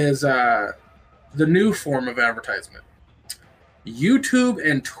is the new form of advertisement. YouTube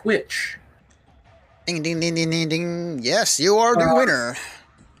and Twitch. Ding ding ding ding ding ding. Yes, you are the winner.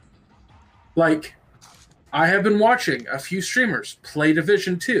 Like, I have been watching a few streamers play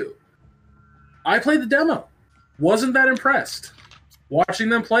Division 2. I played the demo. Wasn't that impressed. Watching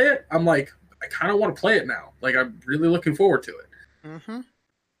them play it, I'm like, I kind of want to play it now. Like, I'm really looking forward to it. Mm-hmm.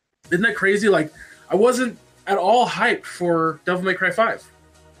 Isn't that crazy? Like, I wasn't at all hyped for Devil May Cry 5.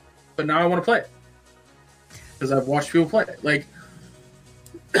 But now I want to play it. Because I've watched people play it. Like,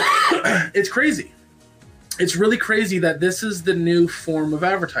 it's crazy. It's really crazy that this is the new form of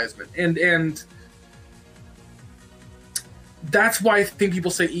advertisement. And that's why I think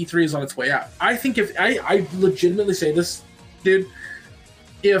people say E3 is on its way out. I think if I legitimately say this, dude,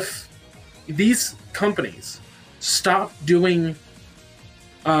 if these companies stop doing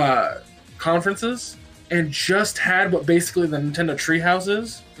conferences and just had what basically the Nintendo Treehouse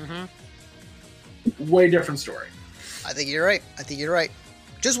is, way different story. I think you're right.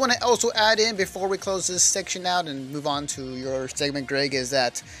 Just want to also add in before we close this section out and move on to your segment, Greg, is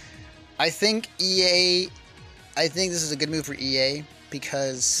that I think this is a good move for EA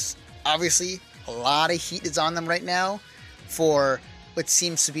because obviously a lot of heat is on them right now for what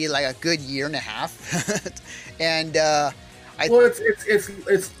seems to be like a good year and a half. And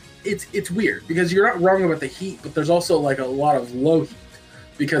it's weird because you're not wrong about the heat, but there's also like a lot of low heat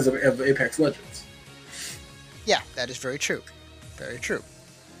because of Apex Legends. Yeah, that is very true. Very true.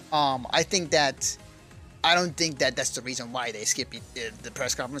 I don't think that that's the reason why they skipped the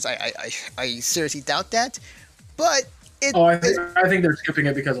press conference. I seriously doubt that. But I think they're skipping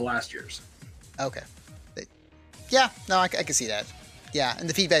it because of last year's. Okay. Yeah, no, I can see that. Yeah, and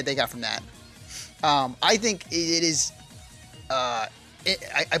the feedback they got from that. I think it is. I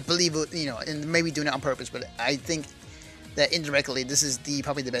believe, and maybe doing it on purpose, but I think that indirectly this is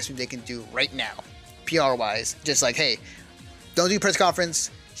probably the best move they can do right now, PR wise. Just like, hey, don't do press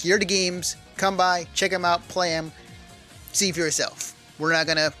conference. Here are the games. Come by, check them out, play them, see for yourself. We're not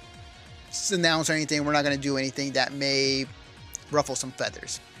gonna announce anything. We're not gonna do anything that may ruffle some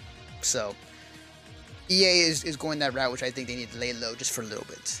feathers. So EA is going that route, which I think they need to lay low just for a little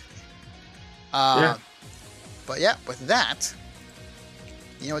bit. Yeah. But yeah, with that,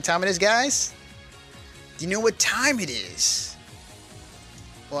 you know what time it is, guys? Do you know what time it is?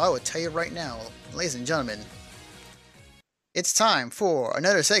 Well, I will tell you right now, ladies and gentlemen. It's time for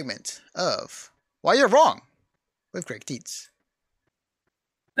another segment of Why You're Wrong with Greg Dietz.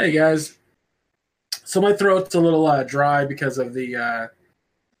 Hey guys. So my throat's a little dry because of the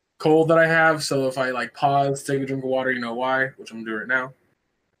cold that I have. So if I pause, take a drink of water, you know why, which I'm doing right now.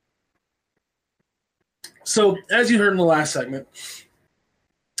 So as you heard in the last segment,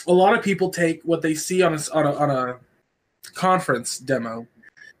 a lot of people take what they see on a conference demo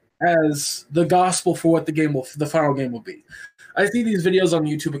as the gospel for what the final game will be. I see these videos on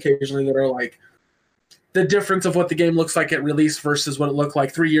YouTube occasionally that are like the difference of what the game looks like at release versus what it looked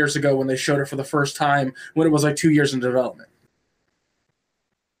like 3 years ago when they showed it for the first time when it was 2 years in development.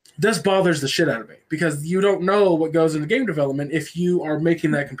 This bothers the shit out of me because you don't know what goes into game development if you are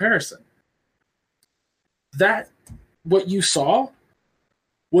making that comparison. What you saw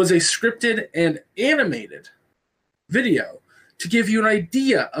was a scripted and animated video to give you an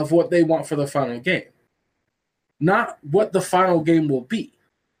idea of what they want for the final game, not what the final game will be.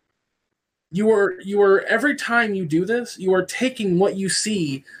 You are every time you do this, you are taking what you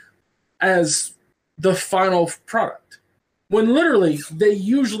see as the final product. When literally they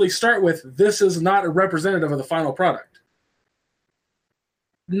usually start with, this is not a representative of the final product.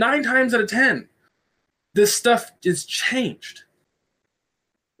 9 times out of 10, this stuff is changed.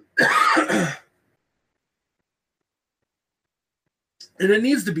 And it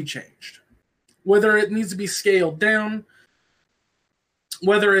needs to be changed. Whether it needs to be scaled down,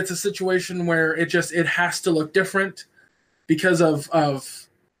 whether it's a situation where it has to look different because of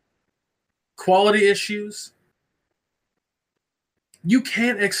quality issues. You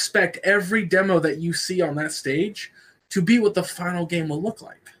can't expect every demo that you see on that stage to be what the final game will look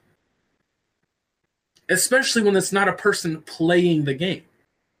like. Especially when it's not a person playing the game.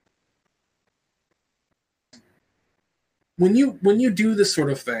 when you do this sort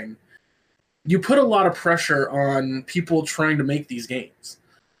of thing, you put a lot of pressure on people trying to make these games.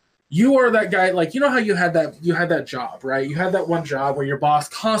 You are that guy, like, you know how you had that job, right? You had that one job where your boss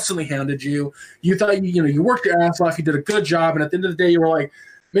constantly hounded you. You thought you worked your ass off, you did a good job, and at the end of the day, you were like,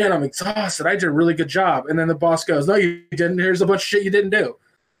 man, I'm exhausted. I did a really good job. And then the boss goes, no, you didn't. Here's a bunch of shit you didn't do.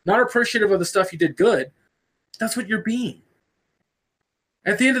 Not appreciative of the stuff you did good. That's what you're being.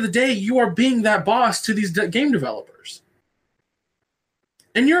 At the end of the day, you are being that boss to these game developers.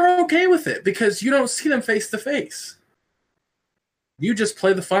 And you're okay with it because you don't see them face to face. You just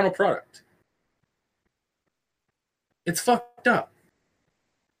play the final product. It's fucked up.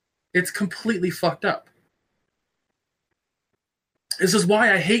 It's completely fucked up. This is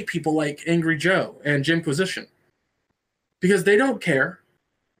why I hate people like Angry Joe and Jimquisition. Because they don't care.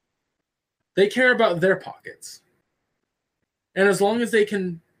 They care about their pockets. And as long as they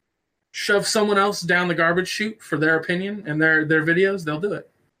can shove someone else down the garbage chute for their opinion and their videos, they'll do it.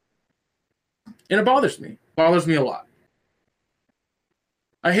 And it bothers me. It bothers me a lot.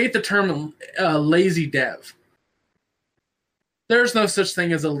 I hate the term lazy dev. There's no such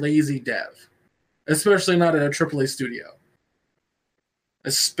thing as a lazy dev. Especially not at a AAA studio.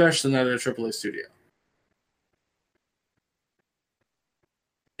 Especially not at a AAA studio.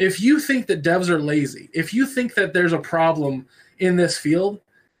 If you think that devs are lazy, if you think that there's a problem in this field,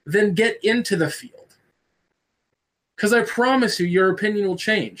 then get into the field. Because I promise you, your opinion will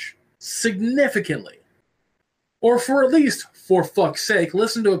change significantly. Or for at least, for fuck's sake,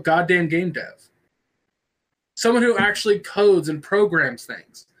 listen to a goddamn game dev. Someone who actually codes and programs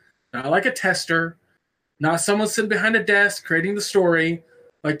things. Not like a tester, not someone sitting behind a desk creating the story,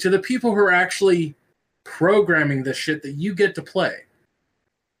 like to the people who are actually programming the shit that you get to play.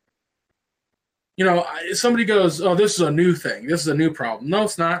 Somebody goes, oh, this is a new thing. This is a new problem. No,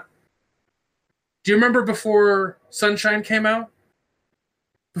 it's not. Do you remember before Sunshine came out?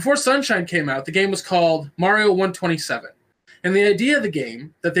 Before Sunshine came out, the game was called Mario 127. And the idea of the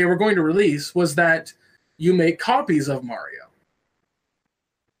game that they were going to release was that you make copies of Mario.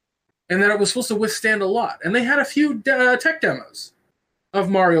 And that it was supposed to withstand a lot. And they had a few tech demos of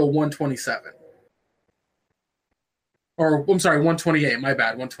Mario 127. Or, I'm sorry, 128. My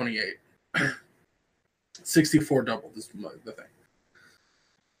bad, 128. 64 double is the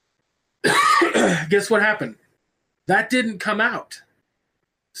thing. Guess what happened? That didn't come out.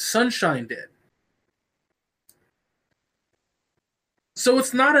 Sunshine did. So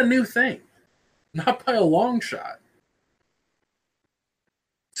it's not a new thing. Not by a long shot.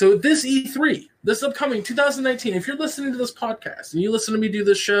 So this E3, this upcoming 2019, if you're listening to this podcast and you listen to me do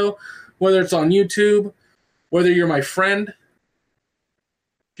this show, whether it's on YouTube, whether you're my friend,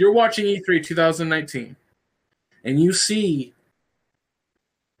 if you're watching E3 2019 and you see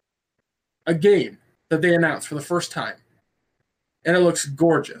a game that they announced for the first time and it looks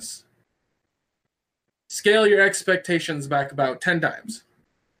gorgeous, scale your expectations back about 10 times.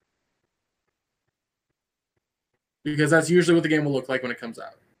 Because that's usually what the game will look like when it comes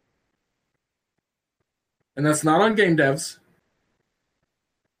out. And that's not on game devs.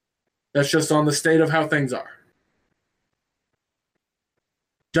 That's just on the state of how things are.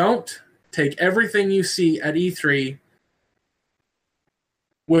 Don't take everything you see at E3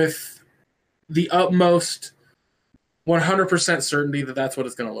 with the utmost 100% certainty that that's what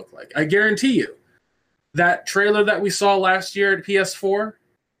it's going to look like. I guarantee you, that trailer that we saw last year at PS4,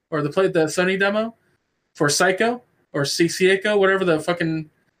 or the Sony demo for Psycho, or Seiko, whatever the fucking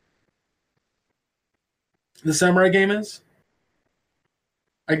the samurai game is,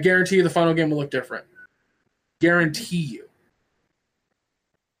 I guarantee you the final game will look different. Guarantee you.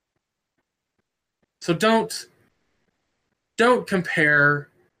 So don't compare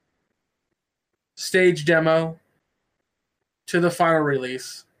stage demo to the final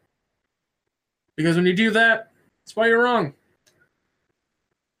release. Because when you do that, that's why you're wrong.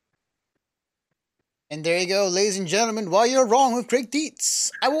 And there you go, ladies and gentlemen. While you're wrong with Greg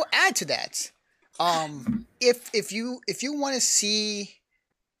Dietz, I will add to that. If you want to see,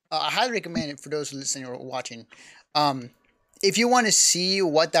 I highly recommend it for those listening or watching. If you want to see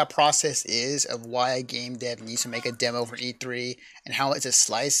what that process is of why a game dev needs to make a demo for E3 and how it's a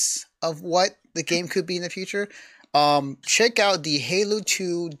slice of what the game could be in the future, check out the Halo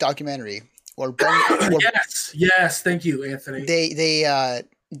 2 documentary. Yes, thank you, Anthony.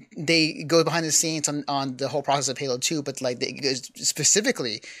 They go behind the scenes on the whole process of Halo 2, but like they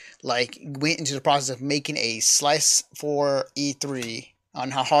specifically like went into the process of making a slice for E3 on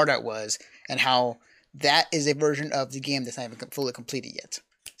how hard that was and how that is a version of the game that's not even fully completed yet.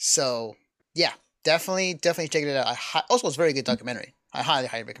 So yeah, definitely check it out. Also, it's a very good documentary. I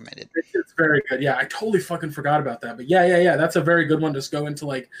highly recommend it. It's It's very good. Yeah, I totally fucking forgot about that. But yeah. That's a very good one. Just go into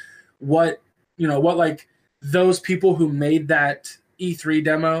like what like those people who made that E3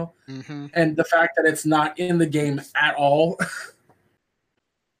 demo and the fact that it's not in the game at all.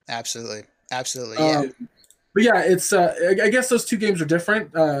 Absolutely. Yeah. But yeah, it's I guess those two games are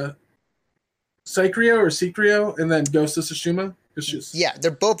different. Sekiro, and then Ghost of Tsushima. Yeah,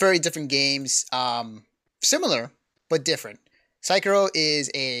 they're both very different games. Similar but different. Sekiro is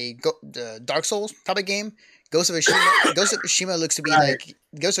a Dark Souls type of game. Ghost of Tsushima looks to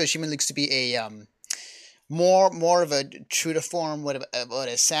be a more of a true to form what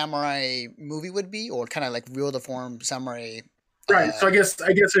a samurai movie would be, or kind of like real to form samurai. Right. So I guess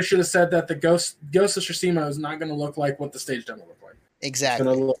I should have said that the Ghost of Tsushima is not going to look like what the stage demo looked like.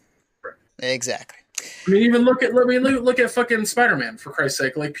 Exactly. Exactly. I mean, even look at fucking Spider-Man, for Christ's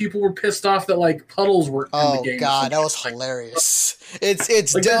sake. Like, people were pissed off that like puddles were in the game. Oh god, that was hilarious.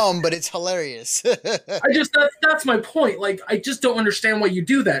 It's like, dumb, but it's hilarious. That's my point. Like, I just don't understand why you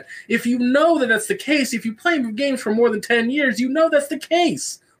do that. If you know that that's the case, if you play games for more than 10 years, you know that's the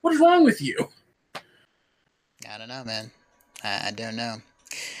case. What is wrong with you? I don't know, man. I don't know.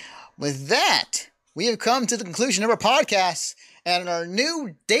 With that, we have come to the conclusion of our podcast. And our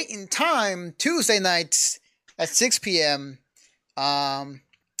new date and time, Tuesday nights at 6 p.m. And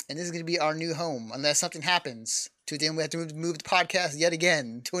this is going to be our new home, unless something happens. Then we have to move the podcast yet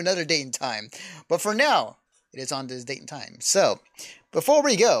again to another date and time. But for now, it is on this date and time. So, before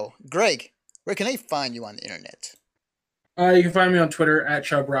we go, Greg, where can I find you on the internet? You can find me on Twitter at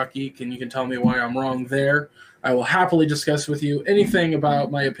ChubRockGeek, and you can tell me why I'm wrong there. I will happily discuss with you anything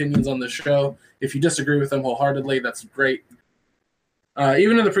about my opinions on this show. If you disagree with them wholeheartedly, that's great.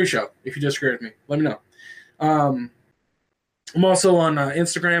 Even in the pre-show, if you disagree with me, let me know. I'm also on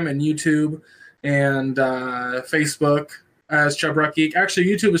Instagram and YouTube and Facebook as ChubRockGeek. Actually,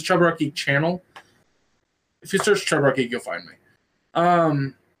 YouTube is ChubRockGeek channel. If you search ChubRockGeek, you'll find me.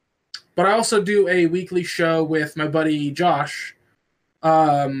 But I also do a weekly show with my buddy Josh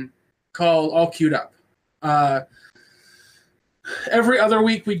called All Queued Up. Every other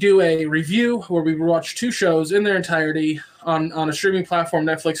week we do a review where we watch two shows in their entirety on a streaming platform,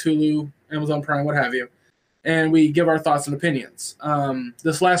 Netflix, Hulu, Amazon Prime, what have you. And we give our thoughts and opinions.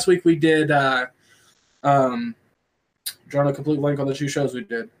 This last week we did, drawing a complete blank on the two shows we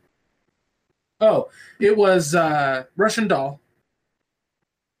did. Oh, it was Russian Doll,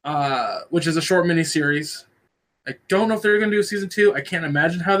 which is a short miniseries. I don't know if they're going to do a season 2. I can't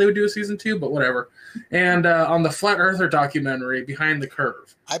imagine how they would do a season 2, but whatever. And on the Flat Earther documentary, Behind the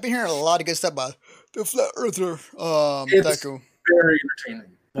Curve. I've been hearing a lot of good stuff about the Flat Earther. It's very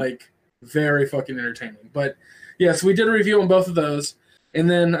entertaining. Like, very fucking entertaining. But, yeah, so we did a review on both of those. And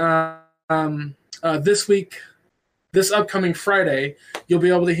then this upcoming Friday, you'll be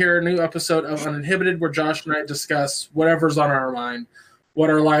able to hear a new episode of Uninhibited where Josh and I discuss whatever's on our mind,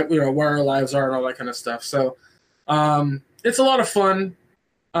 what our life, where our lives are and all that kind of stuff. So, it's a lot of fun.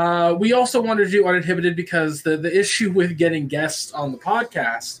 We also wanted to do Uninhibited because the issue with getting guests on the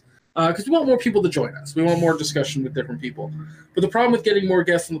podcast, because we want more people to join us. We want more discussion with different people. But the problem with getting more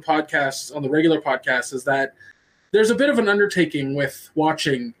guests on the podcast, on the regular podcast, is that there's a bit of an undertaking with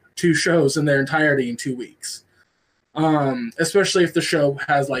watching two shows in their entirety in 2 weeks. Especially if the show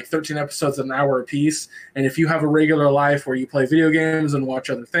has like 13 episodes an hour apiece. And if you have a regular life where you play video games and watch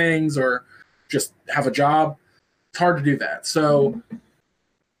other things or just have a job, it's hard to do that. So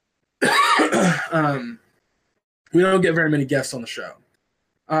we don't get very many guests on the show.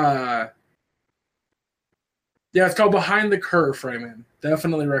 Yeah, it's called Behind the Curve, Freeman.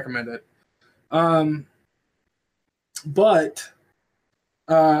 Definitely recommend it. But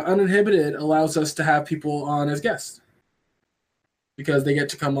Uninhibited allows us to have people on as guests because they get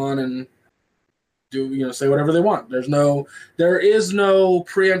to come on and do, say whatever they want. There is no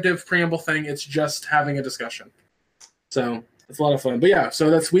preemptive preamble thing. It's just having a discussion. So it's a lot of fun. But yeah, so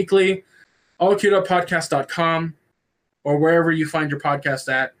that's weekly, allqueueduppodcast.com or wherever you find your podcast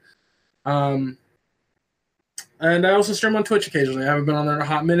at. And I also stream on Twitch occasionally. I haven't been on there in a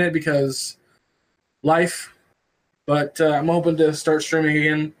hot minute because life, but I'm hoping to start streaming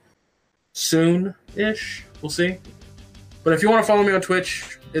again soon-ish. We'll see. But if you want to follow me on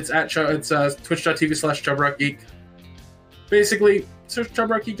Twitch, it's twitch.tv/ChubRockGeek. Basically, search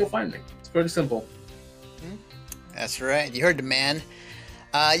ChubRockGeek, you'll find me. It's pretty simple. That's right. You heard the man.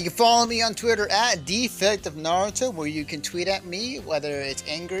 You can follow me on Twitter at DefectiveNaruto, where you can tweet at me, whether it's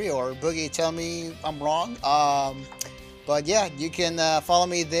angry or Boogie tell me I'm wrong. But yeah, you can follow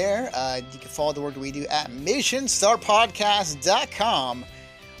me there. You can follow the work that we do at MissionStarPodcast.com,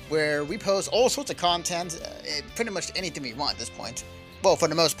 where we post all sorts of content, pretty much anything we want at this point. Well, for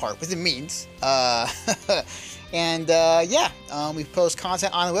the most part, within means. And we post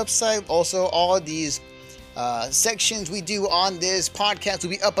content on the website. Also, all of these sections we do on this podcast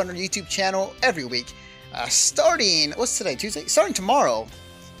will be up on our YouTube channel every week. Starting, what's today? Tuesday? Starting tomorrow,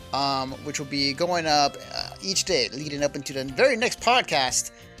 which will be going up each day, leading up into the very next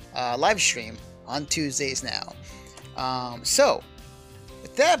podcast live stream on Tuesdays now. So,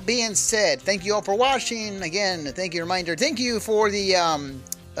 with that being said, thank you all for watching. Again, thank you for the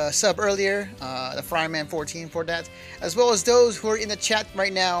sub earlier, the Fryman14 for that, as well as those who are in the chat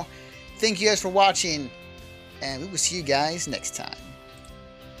right now. Thank you guys for watching, and we will see you guys next time.